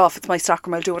 fuck off, it's my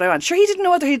stockroom, I'll do what I want. Sure, he didn't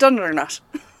know whether he'd done it or not.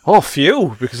 Oh,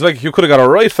 phew. Because, like, you could have got a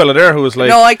right fella there who was like,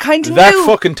 no, I kind of that knew.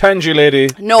 fucking Tangy lady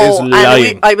is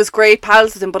lying. And I was great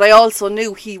pals with him, but I also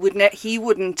knew he would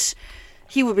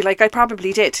be like, I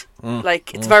probably did.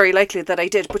 It's very likely that I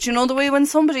did. But you know the way when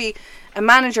a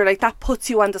manager like that puts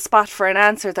you on the spot for an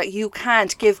answer that you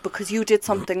can't give because you did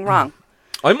something wrong.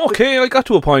 I'm okay. I got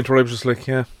to a point where I was just like,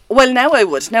 yeah. Well, now I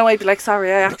would. Now I'd be like,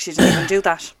 sorry, I actually didn't even do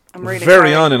that. I'm really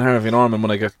Very sorry. on in Harvey Norman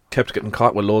when I kept getting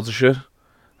caught with loads of shit,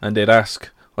 and they'd ask,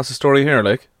 "What's the story here?"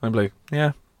 Like, I'm like,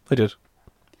 "Yeah, I did,"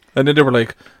 and then they were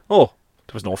like, "Oh,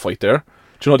 there was no fight there."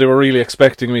 Do you know, they were really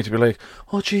expecting me to be like,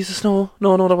 "Oh Jesus, no,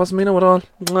 that wasn't me, no at all.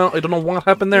 No, I don't know what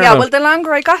happened there." Yeah, now." well, the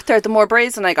longer I got there, the more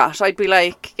brazen I got. I'd be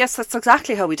like, yes, that's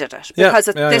exactly how we did it. Yeah, Because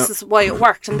yeah, this yeah. is why it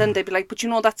worked. And then they'd be like, but you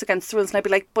know, that's against the rules. And I'd be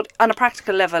like, but on a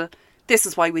practical level, this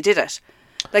is why we did it.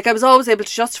 Like, I was always able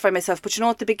to justify myself. But you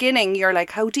know, at the beginning, you're like,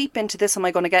 how deep into this am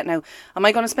I going to get now? Am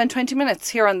I going to spend 20 minutes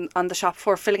here on the shop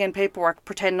floor filling in paperwork,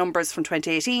 pretend numbers from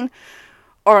 2018?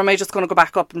 Or am I just going to go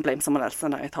back up and blame someone else?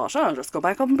 And I thought, I'll just go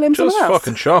back up and blame Just someone else.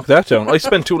 fucking chalk that down. I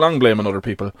spent too long blaming other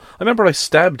people. I remember I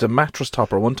stabbed a mattress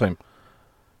topper one time,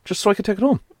 just so I could take it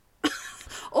home.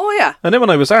 Oh, yeah. And then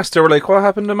when I was asked, they were like, "What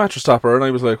happened to mattress topper?" And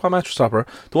I was like, "What mattress topper?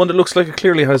 The one that looks like it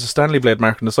clearly has a Stanley blade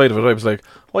mark on the side of it." I was like,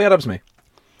 "Oh yeah, that was me."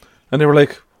 And they were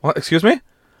like, "What? Excuse me?"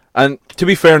 And to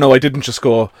be fair, no, I didn't just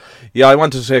go, "Yeah, I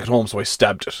wanted to take it home, so I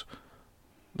stabbed it."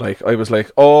 Like, I was like,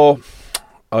 "Oh,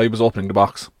 I was opening the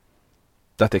box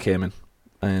that they came in,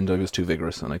 and I was too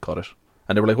vigorous, and I caught it."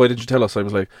 And they were like, "Why didn't you tell us?" I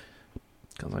was like,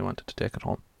 "Because I wanted to take it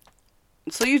home."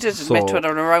 So you did admit to it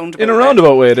in a roundabout In a way.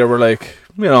 roundabout way, they were like,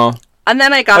 you know... And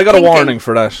then I got I got thinking, a warning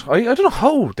for that. I don't know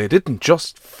how they didn't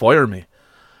just fire me.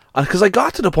 Because I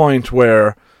got to the point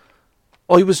where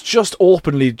I was just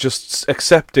openly just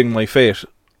accepting my fate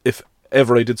if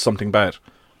ever I did something bad.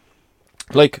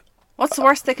 Like, what's the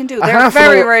worst they can do? A They're half an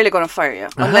very hour- rarely going to fire you. a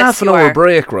Unless half an you hour are.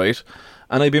 break, right?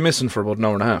 And I'd be missing for about an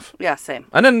hour and a half. Yeah, same.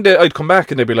 And then I'd come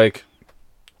back and they'd be like,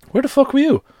 "Where the fuck were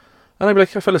you?" And I'd be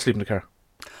like, "I fell asleep in the car."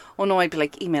 Oh no, I'd be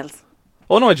like, emails.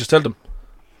 Oh no, I just tell them.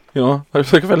 You know, I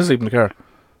was like, "I fell asleep in the car."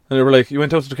 And they were like, "You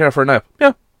went out to the car for a nap?"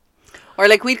 "Yeah." Or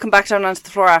like, we'd come back down onto the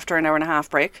floor after an hour and a half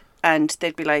break, and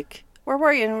they'd be like, "Where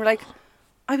were you?" And we're like,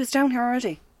 "I was down here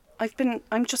already.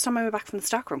 I'm just on my way back from the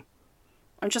stockroom.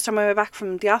 I'm just on my way back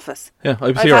from the office. Yeah,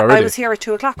 I was here already. I was here at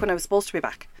 2:00 when I was supposed to be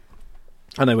back."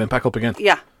 And I went back up again.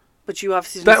 Yeah, but you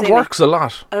obviously didn't That see me. works a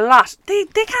lot. A lot. They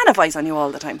can't have eyes on you all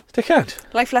the time. They can't.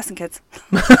 Life lesson, kids.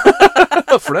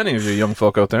 For any of you young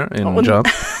folk out there in a job.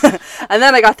 And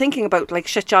then I got thinking about like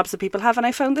shit jobs that people have, and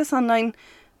I found this online.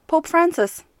 Pope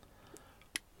Francis,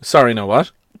 Sorry, no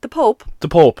what? the Pope, The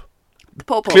Pope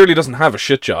Pope clearly doesn't have a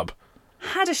shit job.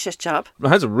 had a shit job. He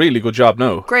has a really good job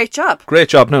now. Great job. Great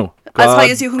job now. As high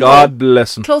as you can God go.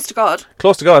 bless him. Close to God.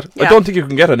 Close to God. I Yeah. don't think you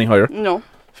can get any higher. No.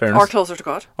 Fairness. Or closer to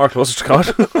God. Or closer to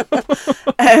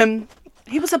God.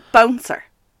 He was a bouncer.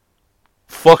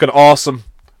 Fucking awesome.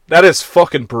 That is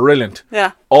fucking brilliant.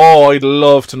 Yeah. Oh, I'd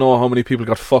love to know how many people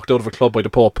got fucked out of a club by the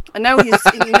Pope. And now he's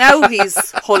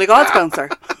Holy God's bouncer.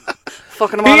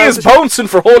 Fucking him all He out is of- bouncing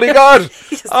for holy God.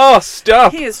 is- Oh,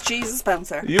 stop. He is Jesus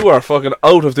bouncer. You are fucking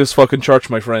out of this fucking church,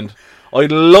 my friend.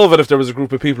 I'd love it if there was a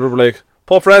group of people who were like,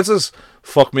 "Pope Francis,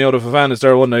 fuck me out of a van is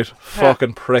there one night."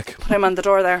 Fucking prick. Put him on the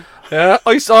door there. Yeah,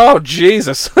 I saw. Oh,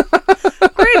 Jesus.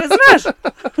 Great, isn't it?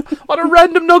 What a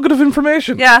random nugget of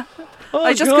information. Yeah. Oh,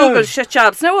 I just God. googled shit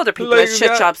jobs. Now other people Like had shit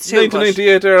that, jobs too. But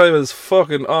 1998 there, I was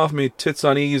fucking off me tits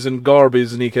on ease and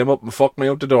Gorbies, and he came up and fucked me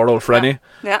out the door, old Frenny.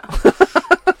 yeah.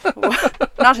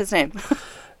 Not his name.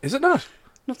 Is it not?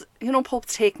 You know,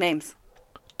 popes take names.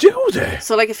 Do they?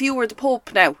 So, like, if you were the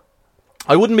Pope now,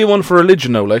 I wouldn't be one for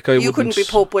religion now. Like you couldn't be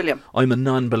Pope William. I'm a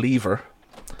non-believer.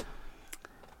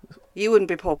 You wouldn't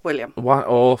be Pope William. What?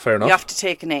 Oh, fair enough. You have to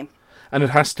take a name. And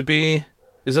it has to be.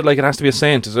 Is it like it has to be a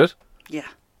saint? Is it? Yeah.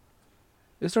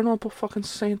 Is there no fucking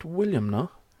Saint William?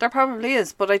 No. There probably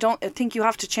is, but I think you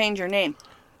have to change your name.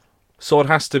 So it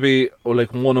has to be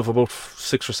like one of about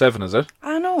 6 or 7, is it?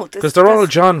 I know. Because they're all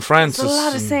John Francis. There's a lot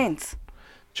of and saints.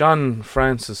 John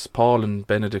Francis, Paul, and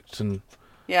Benedict, and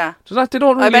Yeah. they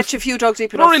don't really. I bet you if you dug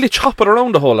deep They don't enough. really chop it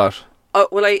around a whole lot.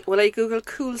 Will I Google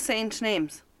cool saint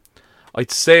names?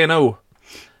 I'd say no.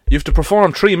 You have to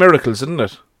perform 3 miracles, isn't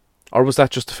it? Or was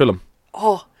that just to film?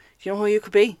 Oh, you know who you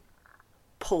could be?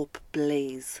 Pope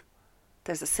Blaise.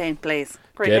 There's a Saint Blaise.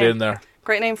 Great Get name. in there.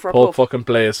 Great name for a Pope Pope. fucking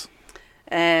plays.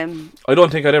 Um, I don't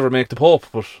think I'd ever make the Pope,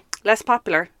 but less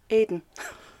popular, Aidan.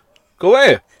 go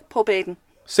away. Pope Aidan.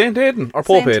 Saint Aidan or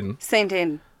Pope Saint, Aidan? Saint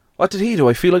Aidan. What did he do?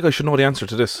 I feel like I should know the answer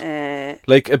to this. Nah.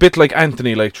 Like a bit like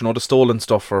Anthony, like you know the stolen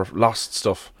stuff or lost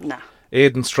stuff.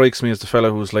 Aidan strikes me as the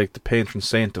fella who's like the patron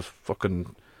saint of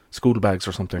fucking school bags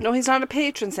or something. No, he's not a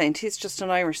patron saint. He's just an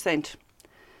Irish saint.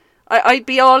 I'd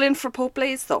be all in for Pope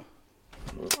Blaise, though.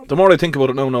 The more I think about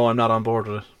it now, no, I'm not on board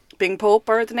with it. Being Pope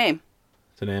or the name?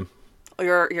 The name. Oh,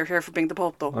 you're here for being the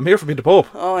Pope, though. I'm here for being the Pope.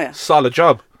 Oh, yeah. Solid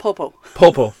job. Popo.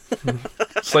 Popo.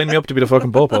 Sign me up to be the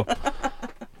fucking Popo.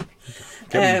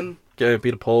 Be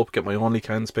the Pope, get my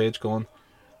OnlyCans page going.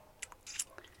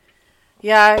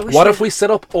 Yeah, I wish What if we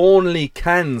set up only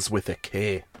cans with a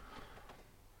K?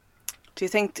 Do you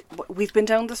think we've been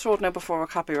down this road now before with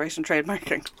copyright and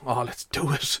trademarking? Oh, let's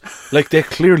do it. Like, they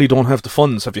clearly don't have the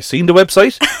funds. Have you seen the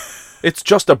website? It's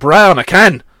just a bra on a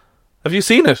can. Have you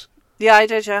seen it? Yeah, I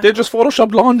did, yeah. They just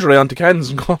photoshopped lingerie onto cans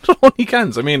and called it only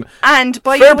cans. I mean, And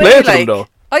by fair the play way, to them, like, though.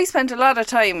 I spent a lot of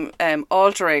time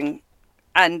altering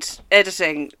and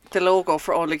editing the logo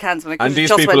for Only Cans when I could and have these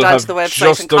just people went have onto the website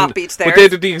just and done, copied but theirs. they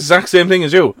did the exact same thing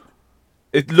as you.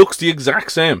 It looks the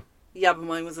exact same, Yeah, but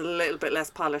mine was a little bit less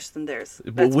polished than theirs.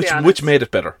 Let's be honest. which made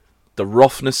it better. The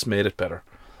roughness made it better.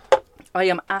 I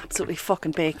am absolutely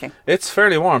fucking baking. It's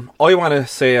fairly warm. I want to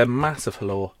say a massive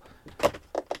hello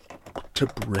to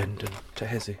Brendan, to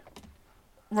Hezzy.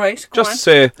 Right, go Just on. to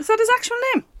say, Is that his actual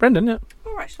name? Brendan, yeah.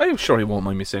 All right. I'm sure he won't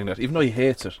mind me saying that, even though he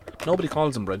hates it. Nobody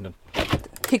calls him Brendan.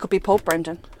 He could be Pope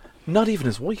Brendan. Not even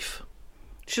his wife.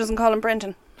 She doesn't call him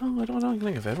Brendan. No, I don't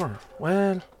think I've ever.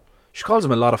 Well, she calls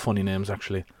him a lot of funny names,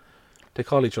 actually. They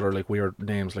call each other, like, weird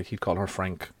names, like he'd call her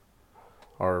Frank.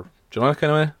 Or, do you know that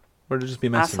kind of way? Where they just be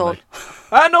messing, Asshole.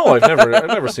 like. No, I've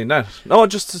never seen that. No,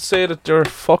 just to say that they're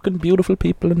fucking beautiful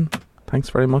people, and thanks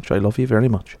very much. I love you very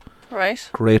much. Right.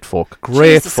 Great folk.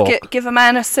 Great Jesus, folk. give a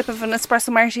man a sip of an espresso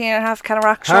martini and half a can of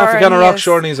Rockshore. Half a can of and he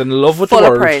Rockshore, and is he's in love with full the of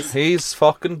world. praise.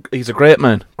 He's a great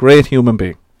man. Great human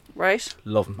being. Right.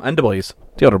 Love him. And the boys.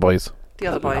 The other boys. The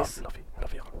other boys.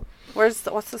 Love you.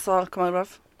 What's this all come out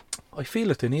of? I feel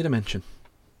that they need a mention.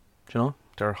 Do you know?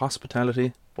 Their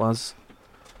hospitality was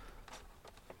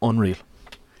unreal.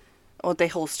 Oh, they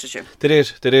hosted you. They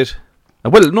did.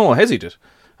 Well, no, Hezzy did.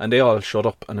 And they all showed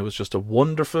up, and it was just a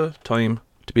wonderful time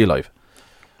to be alive.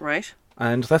 Right.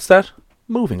 And that's that.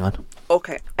 Moving on.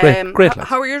 Okay. Great lads.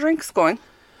 How are your drinks going?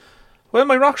 Well,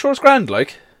 my Rockshore's grand,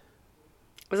 like.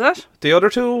 Was that? The other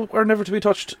two are never to be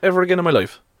touched ever again in my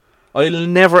life. I'll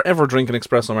never ever drink an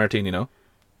espresso martini now.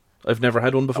 I've never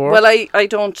had one before. Well, I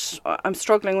don't. I'm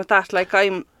struggling with that. Like,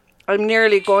 I'm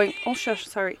nearly going. Oh shit!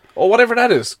 Sorry. Oh, whatever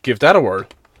that is, give that a whirl.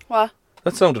 What?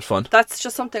 That sounded fun. That's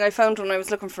just something I found when I was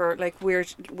looking for like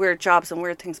weird jobs and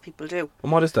weird things people do.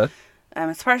 And what is that?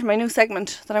 It's part of my new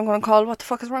segment that I'm going to call "What the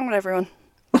fuck is wrong with everyone?"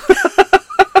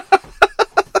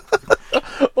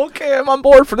 Okay, I'm on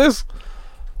board for this.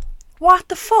 What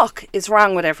the fuck is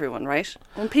wrong with everyone, right?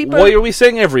 When people, Why are we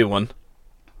saying everyone?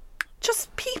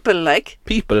 just people, like.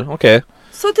 People, okay.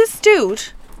 So this dude,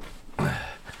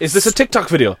 Is this a TikTok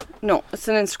video? no, it's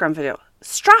an Instagram video,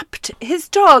 strapped his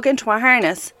dog into a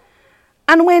harness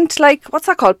and went like, what's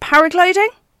that called? Paragliding?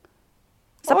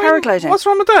 Is that paragliding? What's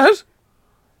wrong with that?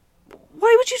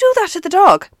 Why would you do that to the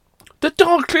dog? The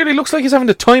dog clearly looks like he's having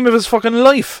the time of his fucking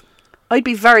life. I'd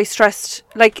be very stressed.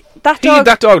 Like, that dog,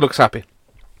 That dog looks happy.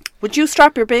 would you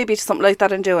strap your baby to something like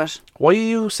that and do it? Why are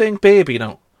you saying baby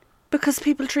now? Because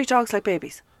people treat dogs like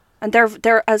babies. And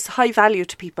they're as high value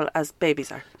to people as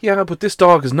babies are. Yeah, but this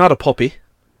dog is not a puppy.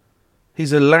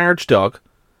 He's a large dog.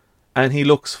 And he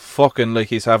looks fucking like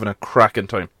he's having a cracking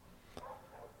time.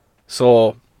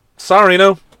 So, sorry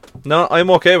no. No, I'm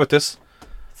okay with this.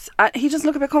 He doesn't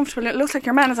look a bit comfortable. It looks like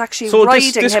your man is actually So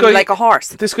riding this him guy, like a horse.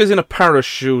 This guy's in a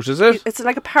parachute, is it? It's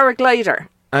like a paraglider.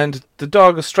 And the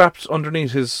dog is strapped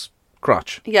underneath his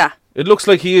crotch. Yeah. It looks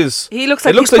like he is. He looks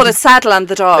like he's put a saddle on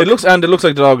the dog. It looks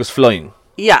like the dog is flying.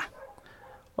 Yeah.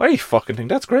 I fucking think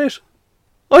that's great.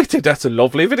 I think that's a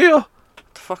lovely video.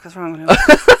 What the fuck is wrong with him?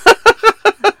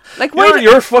 Like, why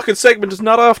Your fucking segment is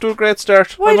not off to a great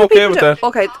start. why I'm do okay people with do- that.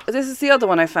 Okay, this is the other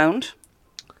one I found.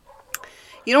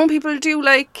 You know when people do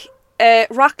like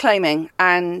rock climbing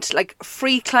and like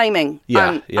free climbing. Yeah,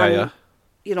 on, yeah.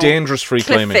 You know, Dangerous free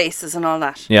cliff climbing. faces and all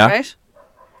that. Yeah. Right?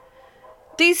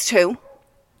 These two,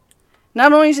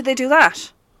 not only did they do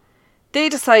that, they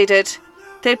decided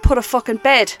they'd put a fucking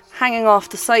bed hanging off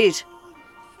the side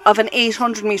of an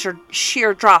 800 metre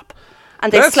sheer drop,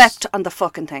 and they slept on the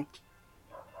fucking thing.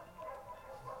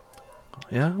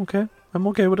 Yeah, okay. I'm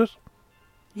okay with it.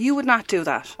 You would not do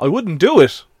that. I wouldn't do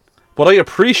it. But I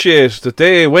appreciate that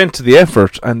they went to the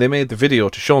effort and they made the video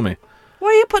to show me. Why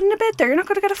are you putting a bed there? You're not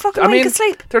going to get a fucking wink of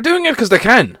sleep. They're doing it because they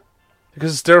can.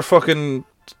 Because they're fucking,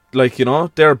 like, you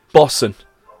know, they're bossing.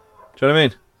 Do you know what I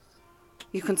mean?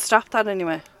 You can stop that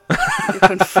anyway. You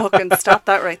can fucking stop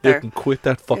that right there. You can quit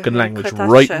that fucking can language quit that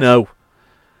right shit. now.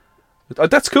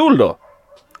 That's cool, though.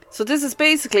 So this is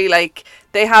basically like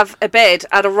they have a bed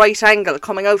at a right angle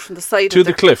coming out from the side To of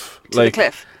the cliff. To Like, the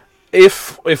cliff.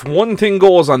 If one thing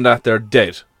goes on that, they're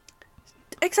dead.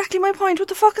 Exactly my point. What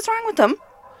the fuck is wrong with them?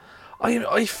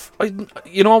 I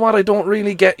you know what? I don't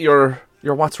really get your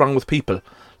what's wrong with people.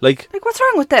 Like, what's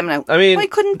wrong with them now? I mean, why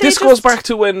couldn't they this goes back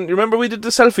to when, remember we did the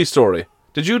selfie story?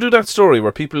 Did you do that story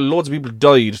where loads of people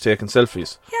died taking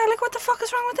selfies? Yeah, like what what the fuck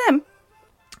is wrong with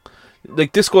them?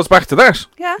 Like, this goes back to that.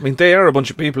 Yeah. I mean, they are a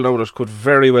bunch of people now that could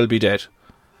very well be dead.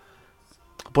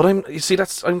 But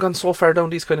I'm gone so far down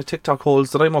these kind of TikTok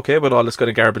holes that I'm okay with all this kind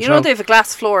of garbage You know now. they have a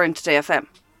glass floor in Today FM,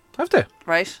 Have they?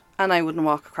 right? And I wouldn't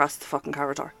walk across the fucking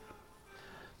corridor.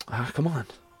 Ah, come on.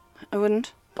 I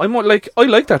wouldn't. I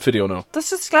like that video now. That's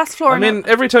just a glass floor. I mean,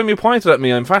 every time you point it at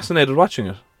me, I'm fascinated watching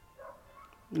it.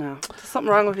 no, there's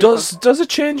something wrong with people. Does it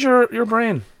change your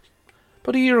brain?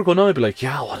 About a year ago now, I'd be like,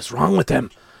 yeah, what is wrong with them?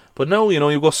 But now,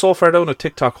 you go so far down a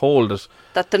TikTok hole that...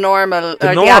 That the normal, The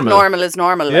or normal. the abnormal is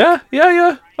normal. like.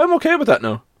 Yeah. I'm okay with that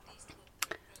now.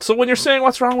 So when you're saying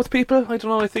what's wrong with people, I don't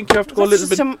know, I think you have to go a That's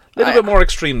little just bit more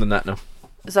extreme than that now.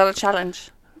 Is that a challenge?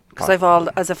 Because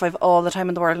as if I've all the time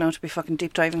in the world now to be fucking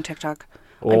deep diving TikTok.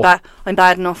 Oh. I'm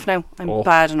bad enough now. I'm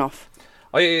bad enough.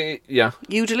 Yeah.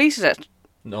 You deleted it.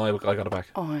 No, I got it back.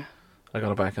 Oh, yeah. I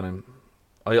got it back and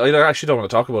I actually don't want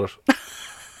to talk about it.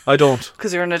 I don't.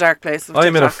 Because you're in a dark place.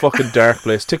 I'm in a fucking dark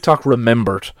place. TikTok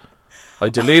remembered. I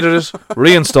deleted it,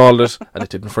 reinstalled it, and it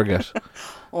didn't forget.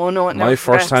 Oh no, it never My first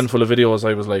forgets. handful of videos,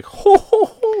 I was like, ho,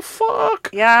 fuck.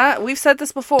 Yeah, we've said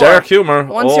this before. Dark humour.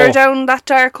 Once you're down that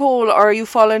dark hole or you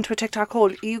fall into a TikTok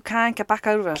hole, you can't get back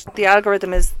out of it. The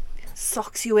algorithm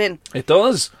sucks you in. It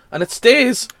does, and it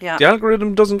stays. Yeah. The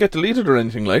algorithm doesn't get deleted or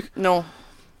anything like. No.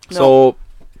 So,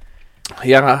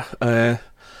 yeah, I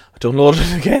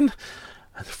downloaded it again.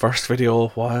 And the first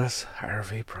video was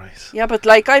Harvey Price. Yeah, but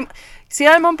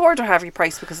I'm on board with Harvey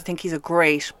Price because I think he's a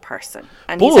great person.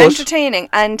 And he's But entertaining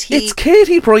and It's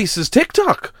Katie Price's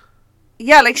TikTok.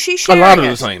 Yeah, like she's A sharing lot of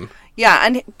the it. time.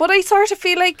 Yeah, but I sort of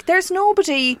feel like there's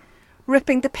nobody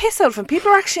ripping the piss out of him. People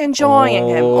are actually enjoying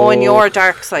him. Oh, in your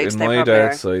dark side. In they my probably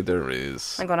dark are. side there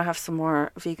is. I'm going to have some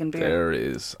more vegan beer. There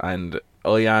is. And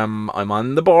I'm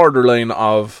on the borderline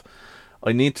of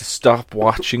I need to stop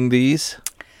watching these.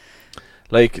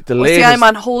 Like the latest. See, I'm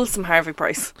on wholesome Harvey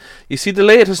Price. You see the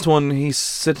latest one, he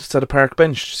sits at a park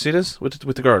bench. See this? With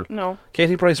the girl? No.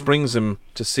 Katie Price brings him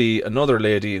to see another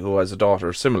lady who has a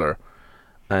daughter similar.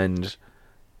 And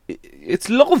it's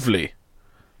lovely.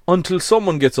 Until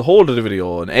someone gets a hold of the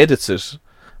video and edits it.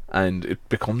 And it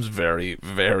becomes very,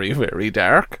 very, very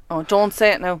dark. Oh, don't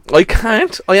say it now. I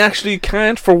can't. I actually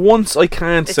can't. For once, I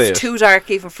can't say it. It's too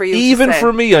dark even for you Even to say.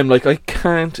 for me, I'm like, I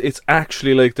can't. It's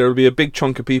actually like there'll be a big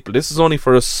chunk of people. This is only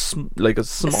for a small... a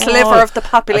sliver of the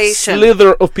population. A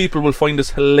slither of people will find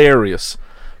this hilarious.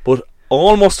 But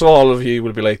almost all of you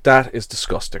will be like, that is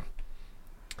disgusting.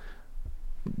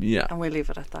 Yeah. And we'll leave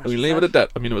it at that. We leave it at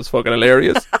that. I mean, it was fucking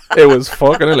hilarious. It was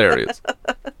fucking hilarious.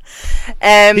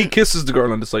 He kisses the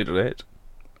girl on the side of the head.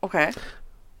 Okay.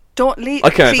 Don't leave.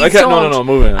 I can't. Please No, don't.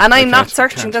 moving on. And I'm I not can't, I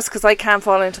searching can't. this because I can't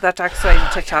fall into that dark side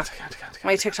of TikTok. I can't.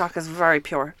 My TikTok is very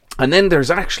pure. And then there's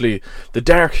actually the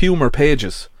dark humour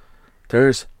pages.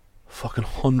 There's fucking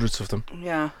hundreds of them.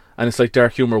 Yeah. And it's like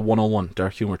Dark Humour 101,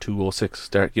 Dark Humour 206,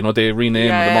 they rename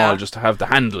them all just to have the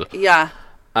handle. Yeah.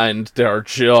 And they're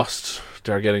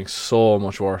getting so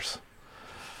much worse.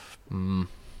 I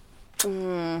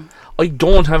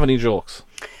don't have any jokes.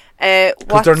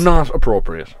 Because they're not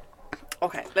appropriate.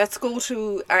 Okay, let's go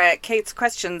to Kate's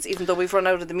questions, even though we've run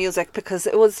out of the music, because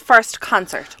it was first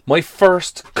concert. My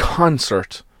first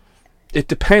concert. It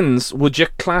depends. Would you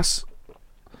class...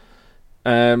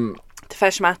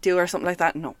 Fesh Matthew or something like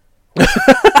that? No.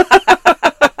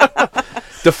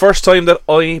 The first time that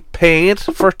I paid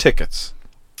for tickets.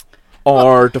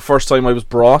 Or the first time I was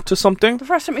brought to something. The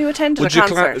first time you attended a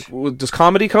concert. Does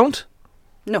comedy count?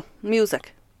 No,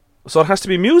 music. So it has to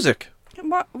be music.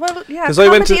 Well, yeah, 'Cause comedy I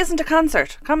went to- isn't a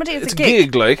concert. Comedy is It's a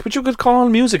gig. like, but you could call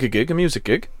music a gig, a music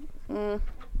gig.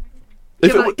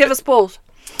 Give us both.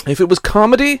 If it was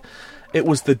comedy, it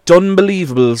was the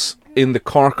Dunbelievables in the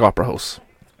Cork Opera House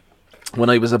when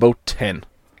I was about 10.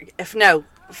 If no,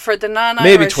 for the non-Irish,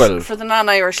 Maybe 12. For the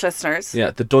non-Irish listeners.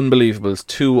 Yeah, the Dunbelievables,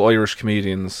 two Irish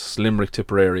comedians, Limerick,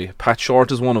 Tipperary. Pat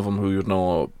Short is one of them, who you'd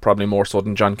know probably more so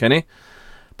than John Kenny.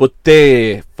 But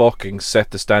they fucking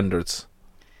set the standards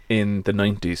in the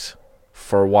 90s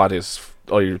for what is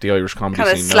the Irish comedy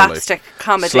Kind of scene now. slapstick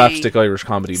comedy. Slapstick Irish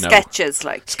comedy now. Sketches,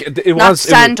 like. It Not was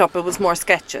stand-up, it was more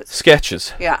sketches.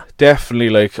 sketches. Yeah. Definitely,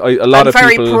 like, a lot of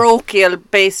very people... parochial,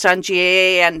 based on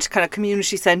GAA and kind of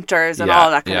community centres and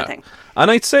all that kind of thing. And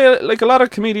I'd say, like, a lot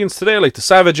of comedians today, like the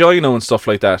Savage Ino and stuff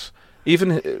like that,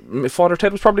 even Father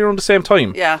Ted was probably around the same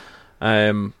time. Yeah.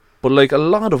 But, like, a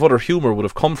lot of other humour would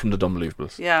have come from the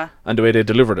Dunbelievables. Yeah. And the way they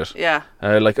delivered it. Yeah.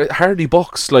 Like, Hardy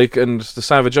Bucks, like, and the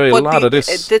Savage Eye, a lot of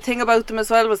this... The thing about them as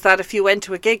well was that if you went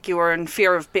to a gig, you were in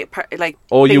fear of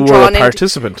Oh, being you were drawn a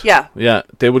participant. Yeah. Yeah,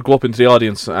 they would go up into the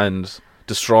audience and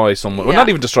destroy someone. Well, Yeah. not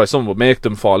even destroy someone, but make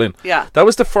them fall in. Yeah. That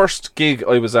was the first gig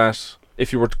I was at.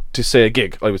 If you were to say a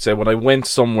gig, I would say when I went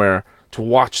somewhere to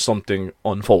watch something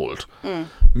unfold.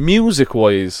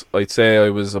 Music-wise, I'd say I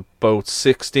was about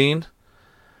 16,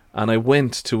 and I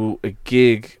went to a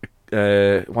gig.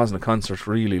 It wasn't a concert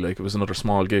really, like it was another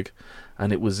small gig,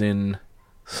 and it was in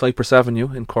Cypress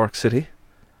Avenue in Cork City,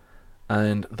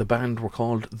 and the band were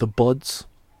called The Buds.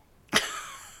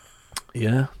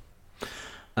 Yeah.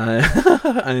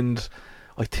 And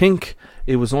I think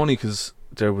it was only because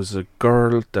there was a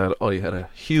girl that I had a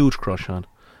huge crush on,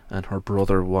 and her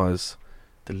brother was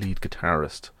the lead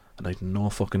guitarist, and I had no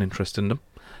fucking interest in them.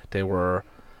 They were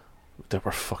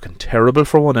fucking terrible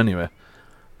for one anyway.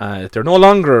 They're no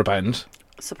longer a band.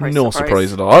 Surprise, No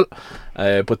surprise at all.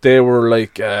 But they were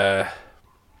like, they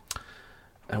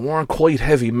weren't quite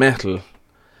heavy metal.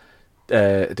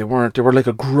 They were like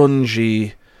a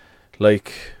grungy,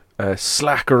 like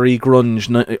slackery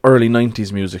grunge early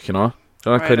 90s music, you know,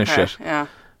 that kind of shit. Yeah.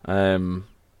 And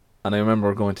I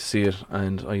remember going to see it,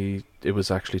 and it was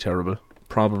actually terrible.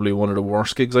 Probably one of the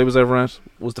worst gigs I was ever at.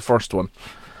 Was the first one.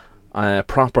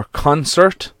 Proper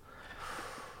concert.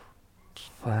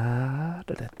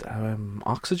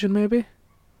 Oxygen, maybe.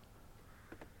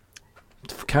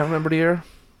 Can't remember the year.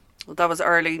 Well, that was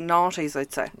early noughties,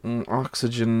 I'd say.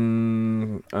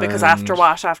 Oxygen. Because after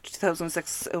what? After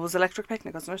 2006, it was Electric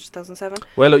Picnic, wasn't it? 2007?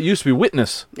 Well, it used to be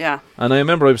Witness. Yeah. And I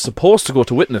remember I was supposed to go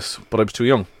to Witness, but I was too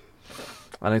young.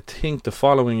 And I think the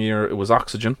following year it was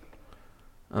Oxygen.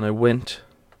 And I went,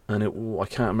 and I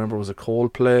can't remember, was it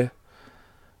Coldplay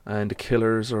and the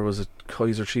Killers, or was it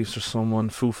Kaiser Chiefs or someone,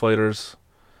 Foo Fighters?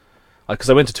 Because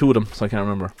I went to two of them, so I can't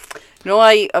remember. No,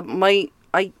 I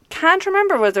can't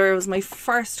remember whether it was my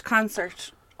first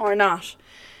concert or not.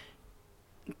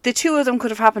 The two of them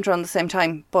could have happened around the same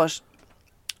time, but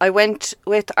I went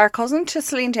with our cousin to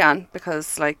Celine Dion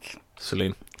because, like...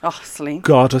 Celine. Oh, Celine.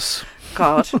 Goddess.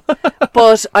 God.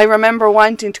 But I remember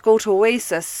wanting to go to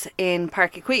Oasis in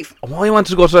Parky Queef. Oh, I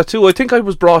wanted to go to that too. I think I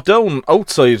was brought down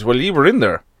outside while you were in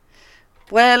there.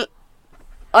 Well,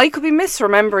 I could be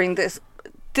misremembering this.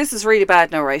 This is really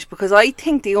bad now, right? Because I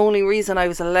think the only reason I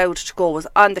was allowed to go was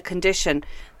on the condition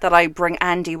that I bring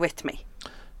Andy with me.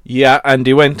 Yeah,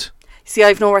 Andy went. See, I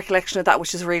have no recollection of that,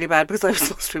 which is really bad because I was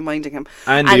supposed to be minding him.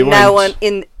 Andy and now went.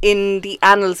 in the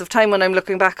annals of time when I'm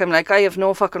looking back, I'm like, I have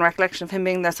no fucking recollection of him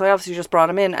being there, so I obviously just brought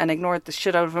him in and ignored the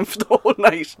shit out of him for the whole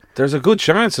night. There's a good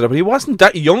chance of that, but he wasn't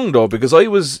that young though, because I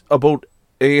was about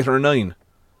 8 or 9.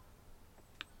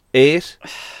 8?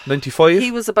 95?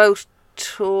 He was about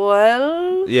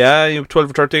 12? Yeah, you were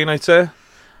 12 or 13, I'd say.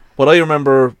 But I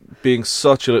remember being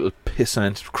such a little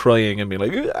pissant, crying and being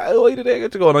like, why did I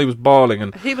get to go? And I was bawling.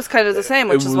 And he was kind of the same,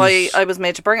 which is why I was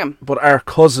made to bring him. But our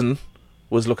cousin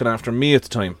was looking after me at the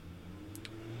time.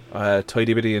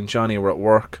 Tidy Bitty and Johnny were at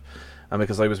work, and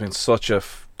because I was being such a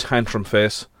tantrum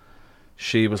face,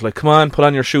 she was like, come on, put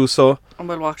on your shoes, so. And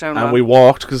we'll walk down. And we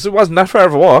walked, because it wasn't that far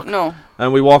of a walk. No.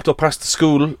 And we walked up past the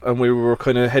school, and we were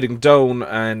kind of heading down,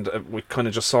 and we kind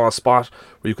of just saw a spot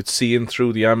where you could see in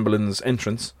through the ambulance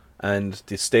entrance, and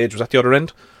the stage was at the other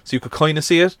end, so you could kind of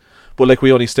see it. But like,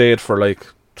 we only stayed for like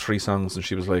 3 songs, and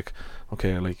she was like,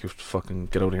 okay, like, you have to fucking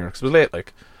get out of here, because it was late,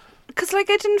 like. Because, like,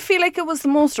 I didn't feel like it was the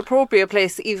most appropriate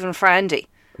place even for Andy.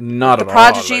 Not at all. The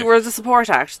Prodigy like. were the support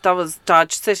act. That was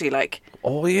Dodge City, like.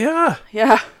 Oh, yeah.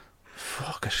 Yeah.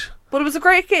 Fuck it. But it was a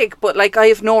great gig, but, like, I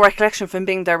have no recollection of him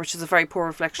being there, which is a very poor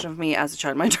reflection of me as a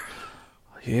childminder.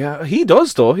 Yeah, he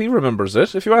does, though. He remembers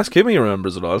it. If you ask him, he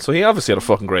remembers it all. So he obviously had a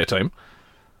fucking great time.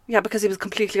 Yeah, because he was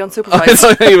completely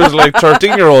unsupervised. He was like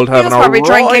 13-year-old having a roiler. He was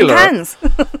probably drinking cans.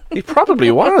 He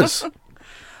probably was.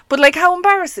 But, like, how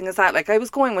embarrassing is that? Like, I was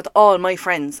going with all my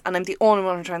friends, and I'm the only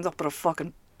one who turns up with a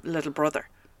fucking little brother.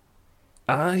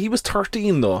 He was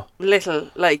 13, though. Little,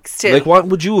 like, still. Like, what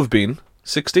would you have been?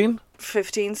 16?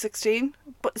 15, 16.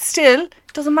 But still,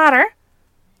 it doesn't matter.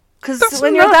 Because That's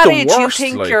when you're not that the age, worst, you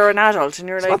think like. you're an adult, and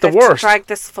you're It's like, not the let's worst. drag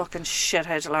this fucking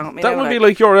shithead along with me That now, would be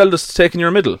like your eldest taking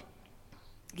your middle.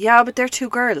 Yeah, but they're 2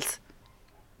 girls.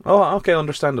 Oh, okay,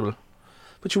 understandable.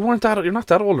 But you're not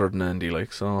that older than Andy,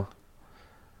 like, so.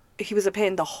 He was a pain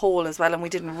in the hole as well, and we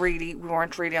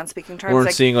weren't really on speaking terms. We weren't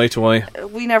like, seeing eye to eye.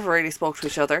 we never really spoke to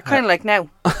each other. Kind of like now.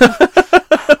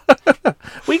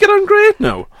 We get on great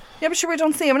now. Yeah, but sure, we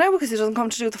don't see him now because he doesn't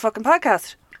come to do the fucking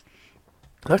podcast.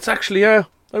 That's actually, yeah.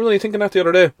 I was only thinking that the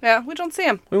other day. Yeah, we don't see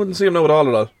him. We wouldn't see him now at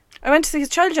all. I went to see his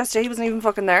child yesterday. He wasn't even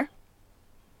fucking there.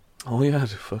 Oh, yeah, the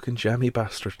fucking jammy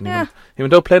bastard. Yeah. He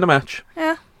went out playing a match.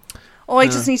 Yeah. Oh, I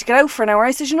just need to get out for an hour.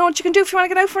 I said, you know what you can do if you want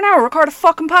to get out for an hour? Record a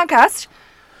fucking podcast.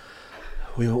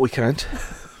 We can't.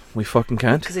 We fucking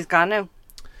can't. Because he's gone now.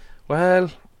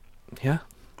 Well, Yeah,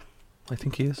 I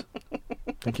think he is. I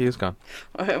think he is gone.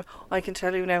 I can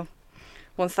tell you now.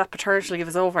 Once that paternity leave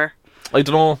is over. I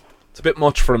don't know. It's a bit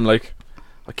much for him. Like,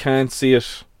 I can't see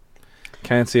it.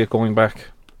 Can't see it going back.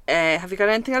 Have you got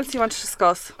anything else you want to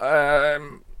discuss?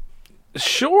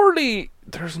 Surely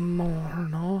there's more.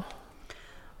 No.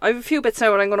 I have a few bits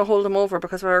now, and I'm going to hold them over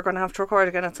because we're going to have to record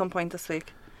again at some point this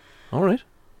week. All right.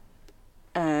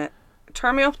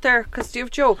 Turn me up there, because do you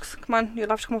have jokes? Come on, you'll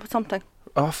have to come up with something.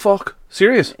 Oh fuck!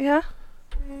 Serious? Yeah.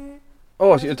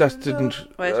 Oh, that didn't.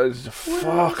 Wait.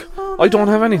 Fuck! I don't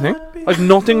have anything. I've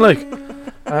nothing. Like,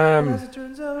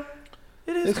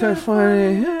 it's kind of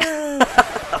funny.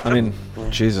 I mean,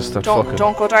 Jesus, that fucking.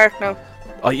 Don't go dark now.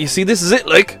 Oh, you see, this is it.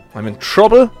 Like, I'm in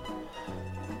trouble.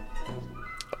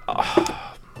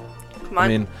 Come on. I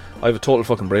mean, I have a total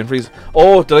fucking brain freeze.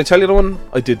 Oh, did I tell you the one?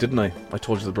 I did, didn't I? I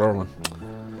told you the blur one.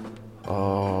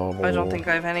 Oh. I don't think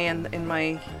I have any in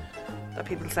my that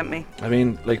people sent me. I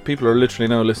mean, like, people are literally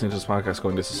now listening to this podcast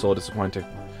going, this is so disappointing.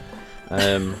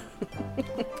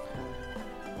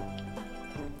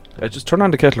 Just turn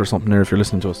on the kettle or something there if you're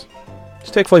listening to us.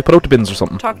 Just take 5, put out the bins or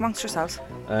something. Talk amongst yourselves.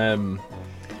 And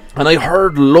I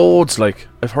heard loads, like,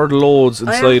 I've heard loads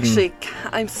inside.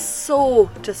 I'm so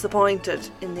disappointed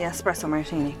in the espresso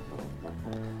martini.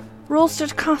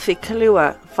 Roasted coffee,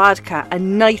 Kahlua, vodka,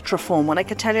 and nitrofoam. When I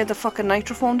can tell you the fucking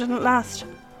nitrofoam didn't last.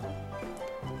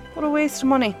 What a waste of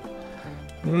money.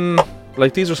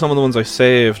 Like, these are some of the ones I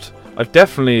saved. I've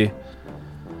definitely...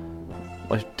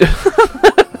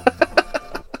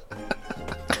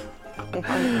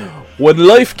 When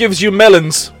life gives you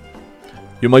melons,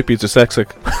 you might be dyslexic.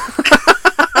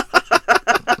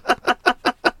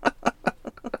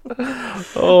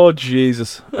 Oh,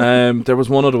 Jesus. There was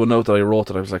one other note that I wrote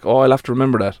that I was like, oh, I'll have to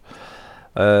remember that.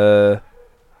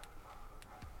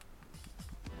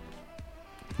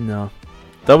 No.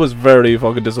 That was very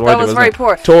fucking disappointing. That was very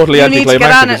poor. Totally anticlimactic as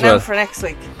well. You need to get on it now for next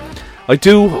week. I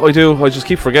do. I just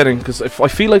keep forgetting because I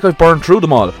feel like I've burned through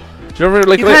them all. Do you ever,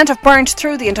 like, you can't have burnt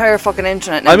through the entire fucking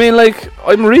internet now. I mean, like,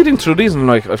 I'm reading through these and I'm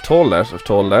like, I've told that.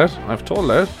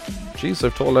 Jeez,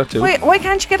 I've told that too. Wait, why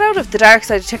can't you get out of the dark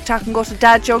side of TikTok and go to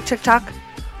dad joke TikTok?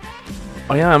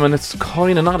 I am, and it's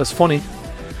kind of not as funny.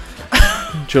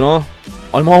 Do you know?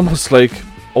 I'm almost, like,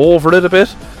 over it a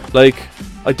bit. Like,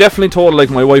 I definitely told, like,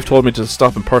 my wife told me to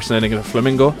stop impersonating a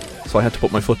flamingo, so I had to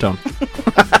put my foot down.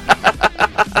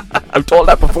 I've told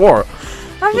that before.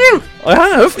 Have you? I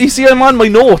have. You see, I'm on my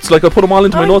notes. Like, I put them all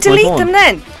into my notes on my phone. Delete them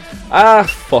then. Ah,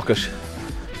 fuck it.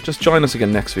 Just join us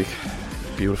again next week.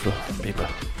 Beautiful people.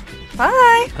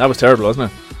 Bye. That was terrible,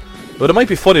 wasn't it? But it might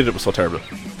be funny that it was so terrible.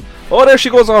 Oh, there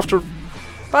she goes after.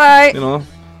 Bye. You know.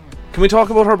 Can we talk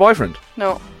about her boyfriend?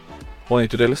 No. Why?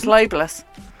 Did they It's listen? libelous.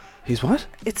 He's what?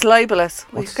 It's libelous.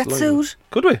 We What's could get libelous? sued.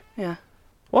 Could we? Yeah.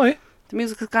 Why? The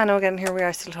music is gone now again. Here we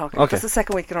are still talking. Okay. That's the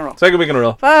second week in a row. Second week in a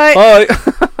row. Bye. Bye.